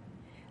me?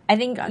 I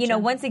think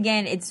once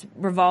again it's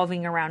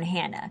revolving around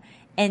Hannah,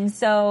 and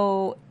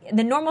so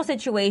the normal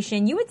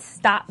situation you would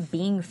stop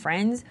being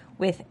friends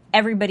with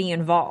everybody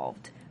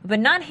involved, but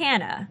not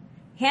Hannah.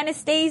 Hannah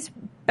stays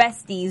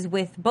besties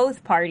with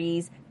both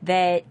parties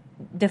that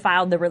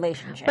defiled the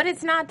relationship. But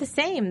it's not the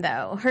same,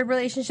 though. Her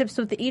relationships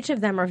with each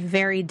of them are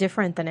very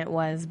different than it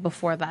was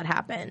before that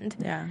happened.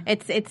 Yeah.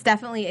 It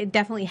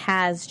definitely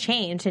has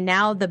changed, and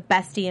now the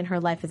bestie in her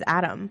life is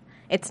Adam.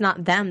 It's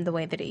not them the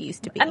way that it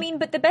used to be. I mean,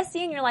 but the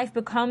bestie in your life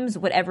becomes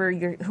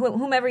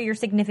whomever your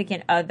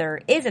significant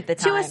other is at the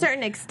time. To a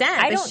certain extent,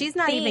 but she's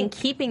not even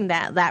keeping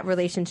that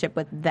relationship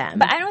with them.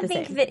 But I don't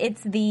think that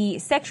it's the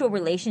sexual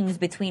relations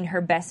between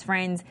her best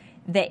friends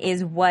that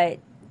is what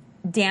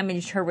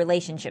damaged her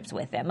relationships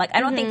with them.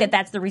 I don't think that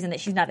that's the reason that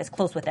she's not as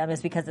close with them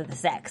is because of the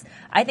sex.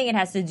 I think it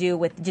has to do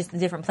with just the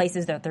different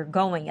places that they're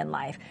going in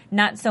life,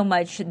 not so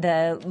much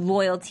the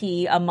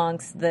loyalty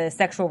amongst the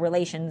sexual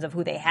relations of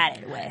who they had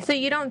it with. So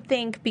you don't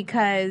think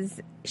because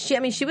she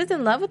was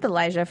in love with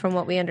Elijah from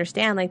what we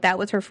understand, that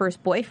was her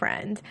first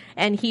boyfriend,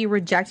 and he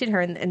rejected her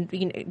and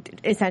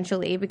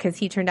essentially because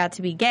he turned out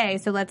to be gay.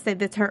 So let's say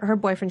that's her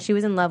boyfriend she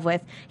was in love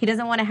with. He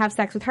doesn't want to have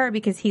sex with her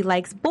because he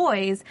likes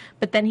boys,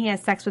 but then he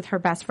has sex with her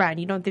best friend.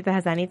 You don't think that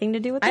has anything to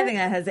do with it? I think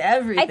that has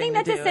everything. I think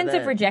that's a sense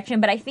of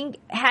rejection, but I think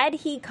had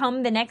he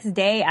come the next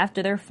day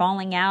after their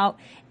falling out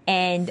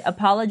and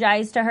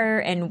apologized to her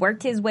and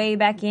worked his way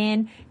back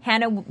in,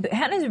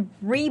 Hannah's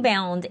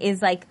rebound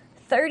is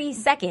 30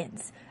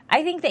 seconds.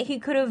 I think that he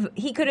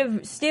could have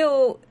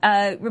still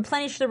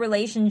replenished the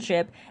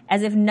relationship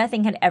as if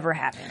nothing had ever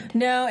happened.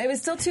 No, it was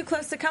still too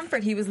close to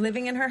comfort. He was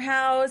living in her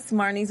house.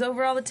 Marnie's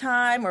over all the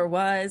time, or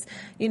was.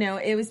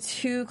 It was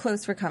too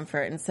close for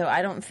comfort. And so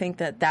I don't think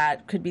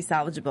that could be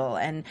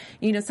salvageable. And,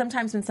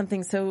 sometimes when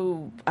something's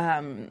so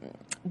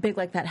big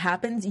like that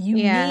happens, you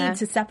need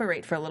to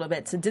separate for a little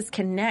bit, to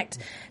disconnect,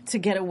 to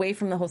get away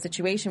from the whole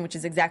situation, which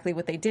is exactly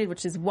what they did,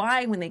 which is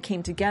why when they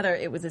came together,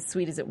 it was as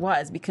sweet as it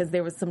was, because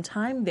there was some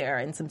time there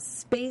and some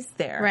space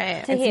there.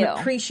 Right. And some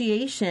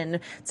appreciation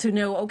to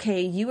know,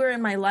 okay, you are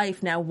in my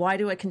life now. Why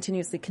do I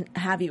continuously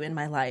have you in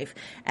my life?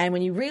 And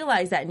when you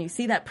realize that and you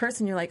see that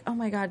person, you're like, oh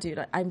my God,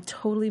 dude, I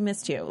totally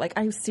missed you. Like,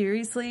 I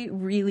seriously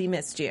really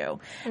missed you.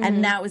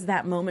 And that was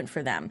that moment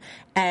for them.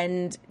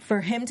 And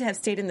for him to have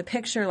stayed in the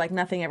picture like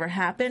nothing ever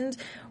happened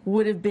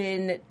would have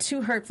been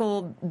too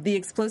hurtful. The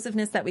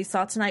explosiveness that we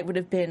saw tonight would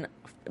have been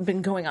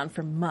going on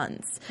for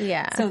months.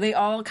 Yeah. So they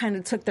all kind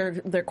of took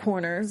their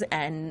corners,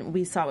 and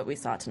we saw what we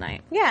saw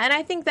tonight. Yeah, and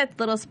I think that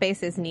little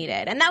space is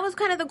needed. And that was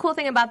kind of the cool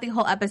thing about the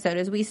whole episode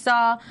is we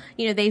saw,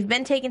 they've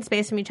been taking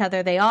space from each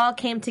other. They all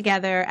came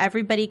together.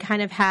 Everybody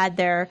kind of had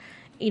their,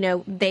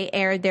 they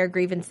aired their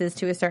grievances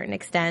to a certain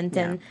extent.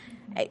 Yeah.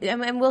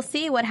 And we'll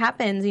see what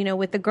happens,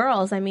 with the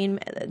girls. I mean,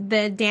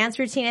 the dance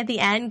routine at the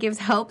end gives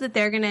hope that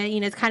they're going to,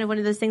 it's kind of one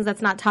of those things,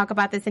 let's not talk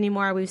about this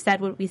anymore. We've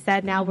said what we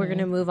said. Now we're going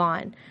to move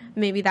on.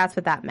 Maybe that's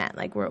what that meant.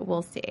 Like,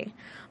 we'll see.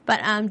 But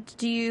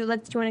do you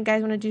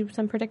guys want to do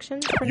some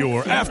predictions?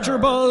 Your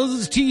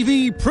AfterBuzz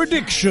TV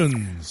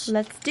predictions.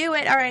 Let's do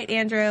it. All right,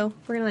 Andrew.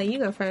 We're going to let you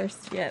go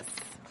first. Yes.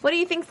 What do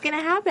you think's going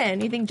to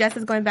happen? You think Jess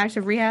is going back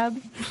to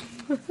rehab?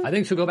 I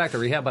think she'll go back to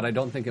rehab, but I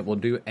don't think it will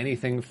do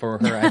anything for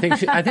her. I think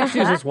she's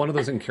just one of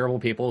those incurable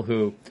people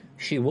who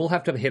she will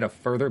have to hit a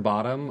further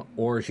bottom,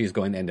 or she's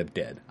going to end up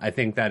dead. I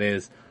think that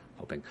is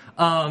hoping.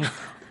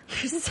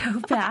 You're so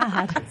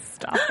bad.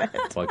 Stop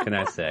it. What can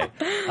I say?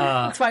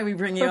 That's why we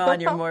bring you on.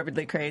 You're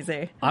morbidly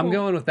crazy. I'm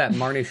going with that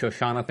Marnie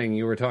Shoshana thing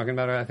you were talking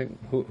about. I think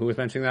who was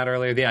mentioning that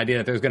earlier. The idea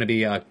that there's going to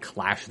be a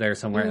clash there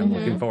somewhere. I'm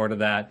looking forward to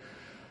that.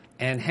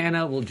 And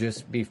Hannah will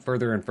just be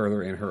further and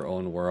further in her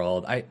own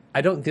world.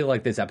 I don't feel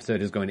like this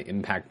episode is going to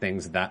impact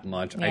things that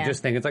much. Yeah. I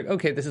just think it's like,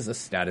 okay, this is a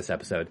status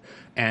episode.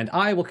 And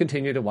I will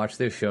continue to watch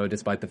this show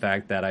despite the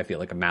fact that I feel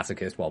like a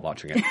masochist while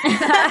watching it.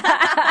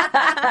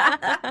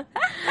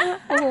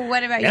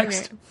 What about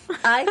Next. you?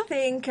 I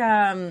think,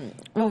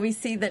 we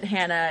see that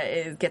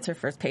Hannah gets her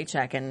first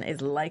paycheck and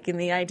is liking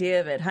the idea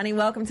of it. Honey,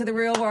 welcome to the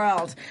real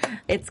world.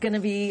 It's going to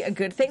be a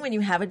good thing when you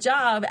have a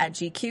job at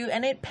GQ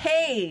and it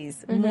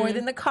pays more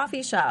than the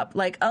coffee shop.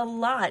 Like a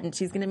lot, and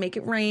she's going to make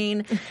it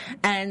rain.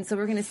 And so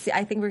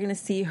I think we're going to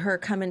see her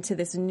come into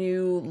this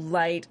new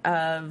light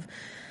of,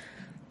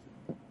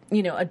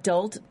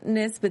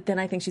 adultness, but then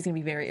I think she's going to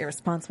be very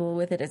irresponsible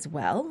with it as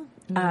well.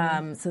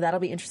 So that'll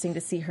be interesting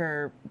to see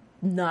her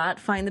not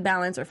find the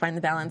balance, or find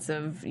the balance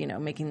of,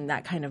 making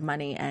that kind of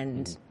money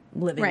and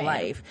living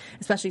life,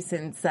 especially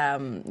since,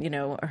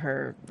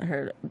 her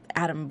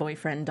Adam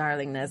boyfriend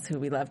darlingness, who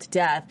we love to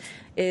death,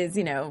 is,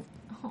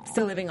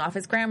 still living off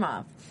his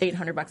grandma,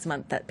 $800 a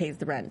month that pays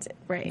the rent.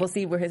 Right. We'll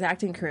see where his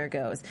acting career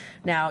goes.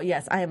 Now,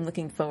 yes, I am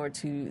looking forward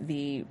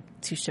to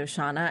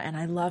Shoshana, and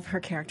I love her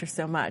character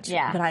so much.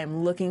 Yeah. But I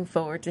am looking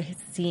forward to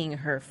seeing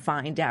her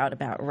find out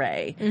about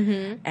Ray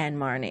and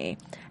Marnie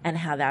and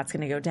how that's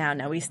going to go down.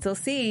 Now, we still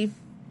see,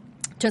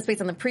 just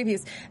based on the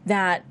previews,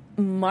 that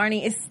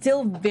Marnie is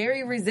still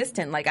very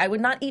resistant. Like, I would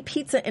not eat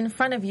pizza in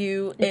front of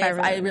you if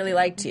I really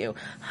liked you.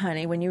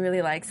 Honey, when you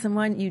really like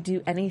someone, you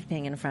do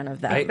anything in front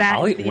of them.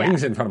 I'll eat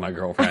wings in front of my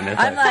girlfriend. It's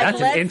I'm like, that's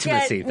let's an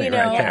intimacy get, thing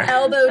right there.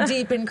 elbow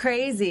deep and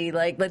crazy.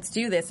 Like, let's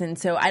do this. And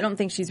so I don't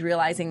think she's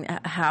realizing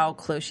how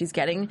close she's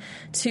getting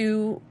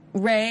to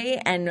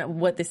Ray and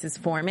what this is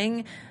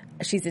forming.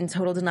 She's in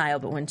total denial,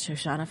 but when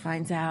Shoshana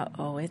finds out,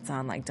 it's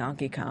on like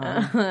Donkey Kong.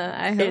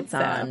 I hope it's so.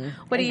 on.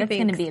 What do you think? It's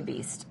going to be a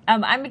beast.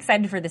 I'm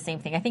excited for the same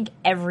thing. I think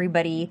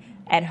everybody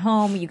at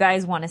home, you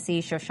guys want to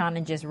see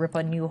Shoshana just rip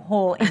a new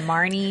hole in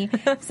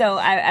Marnie. So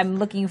I'm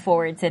looking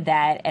forward to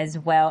that as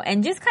well.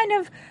 And just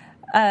kind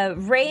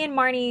of Ray and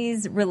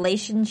Marnie's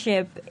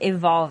relationship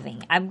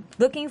evolving. I'm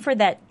looking for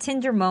that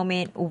tender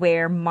moment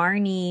where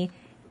Marnie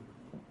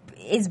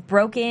is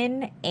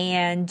broken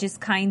and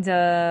just kind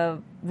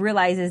of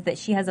realizes that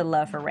she has a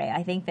love for Ray.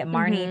 I think that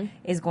Marnie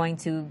is going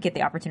to get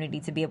the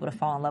opportunity to be able to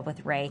fall in love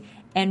with Ray,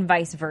 and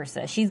vice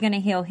versa. She's going to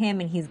heal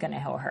him and he's going to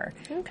heal her.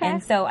 Okay.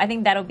 And so I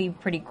think that'll be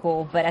pretty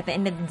cool. But at the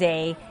end of the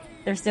day,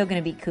 they're still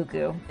going to be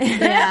cuckoo.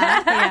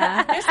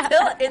 Yeah. They're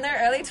still in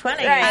their early 20s.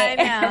 I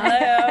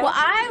know. Well,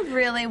 I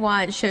really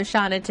want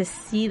Shoshana to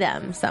see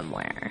them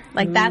somewhere.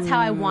 Like, that's how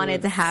I want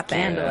it to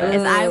happen.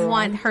 Is I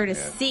want her to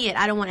see it.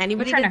 I don't want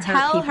anybody You're to trying to hurt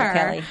tell people, her.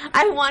 Kelly.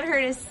 I want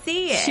her to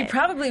see it. She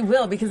probably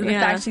will, because of the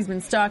fact she's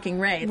been stalking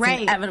Ray. It's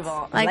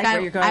inevitable. Like,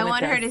 where you're going I with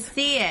want her to this.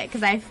 see it,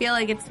 because I feel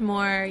like it's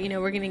more,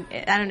 we're going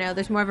to, I don't know,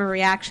 there's more of a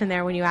reaction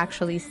there when you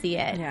actually see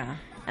it. Yeah.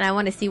 And I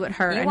want to see what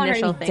her You want her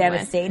initial to be thing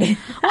devastated.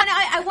 was. Well, no,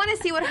 I want to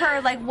see what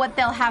her, like, what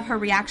they'll have her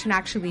reaction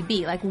actually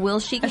be. Like,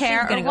 will she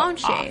care or gonna go won't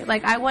she? off.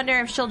 Like, I wonder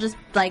if she'll just,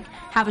 like,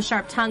 have a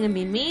sharp tongue and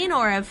be mean,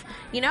 or if,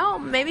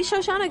 maybe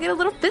Shoshana get a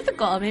little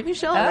physical. Maybe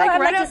she'll, I'd right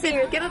like to up see and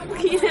her get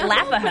a,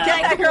 lap at her.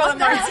 Get that girl a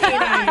martini.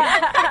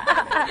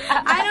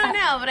 I don't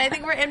know, but I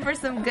think we're in for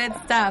some good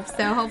stuff.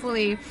 So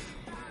hopefully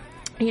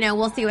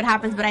we'll see what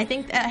happens. But I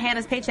think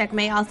Hannah's paycheck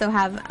may also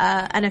have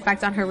an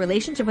effect on her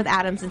relationship with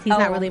Adam, since he's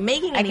not really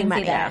making any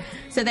money.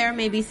 So there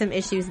may be some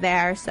issues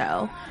there.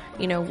 So,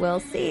 we'll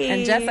see.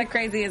 And Jess like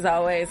crazy as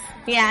always.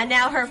 Yeah, and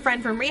now her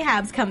friend from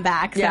rehab's come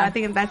back. So I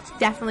think that's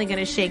definitely going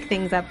to shake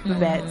things up a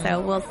bit.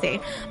 So we'll see.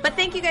 But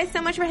thank you guys so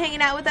much for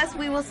hanging out with us.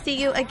 We will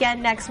see you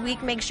again next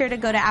week. Make sure to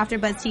go to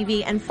AfterBuzz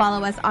TV and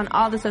follow us on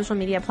all the social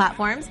media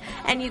platforms.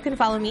 And you can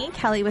follow me,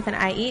 Kelly with an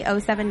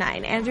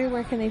IE079. Andrew,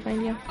 where can they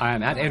find you?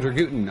 I'm at Andrew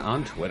Gooten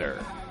on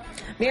Twitter.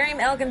 Miriam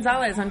L.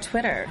 Gonzalez on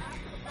Twitter.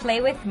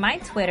 Play with my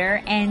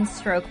Twitter and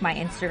stroke my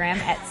Instagram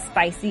at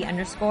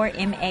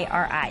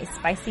spicy_MARI.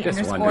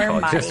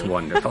 Spicy_Mari. Just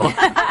wonderful.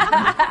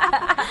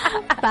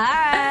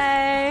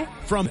 Bye.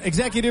 From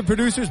executive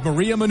producers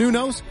Maria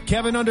Menounos,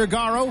 Kevin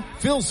Undergaro,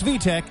 Phil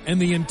Svitek,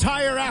 and the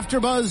entire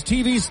AfterBuzz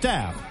TV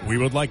staff, we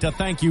would like to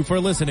thank you for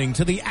listening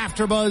to the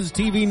AfterBuzz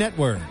TV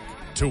network.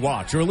 To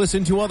watch or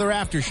listen to other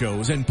after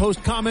shows and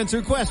post comments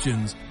or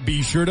questions,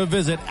 be sure to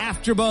visit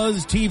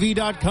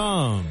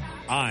AfterBuzzTV.com.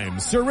 I'm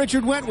Sir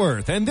Richard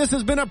Wentworth, and this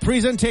has been a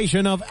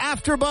presentation of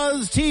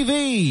AfterBuzz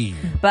TV.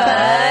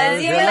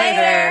 Buzz you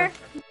later.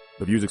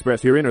 The views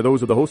expressed herein are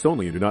those of the hosts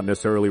only and do not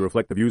necessarily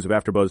reflect the views of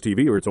AfterBuzz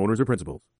TV or its owners or principals.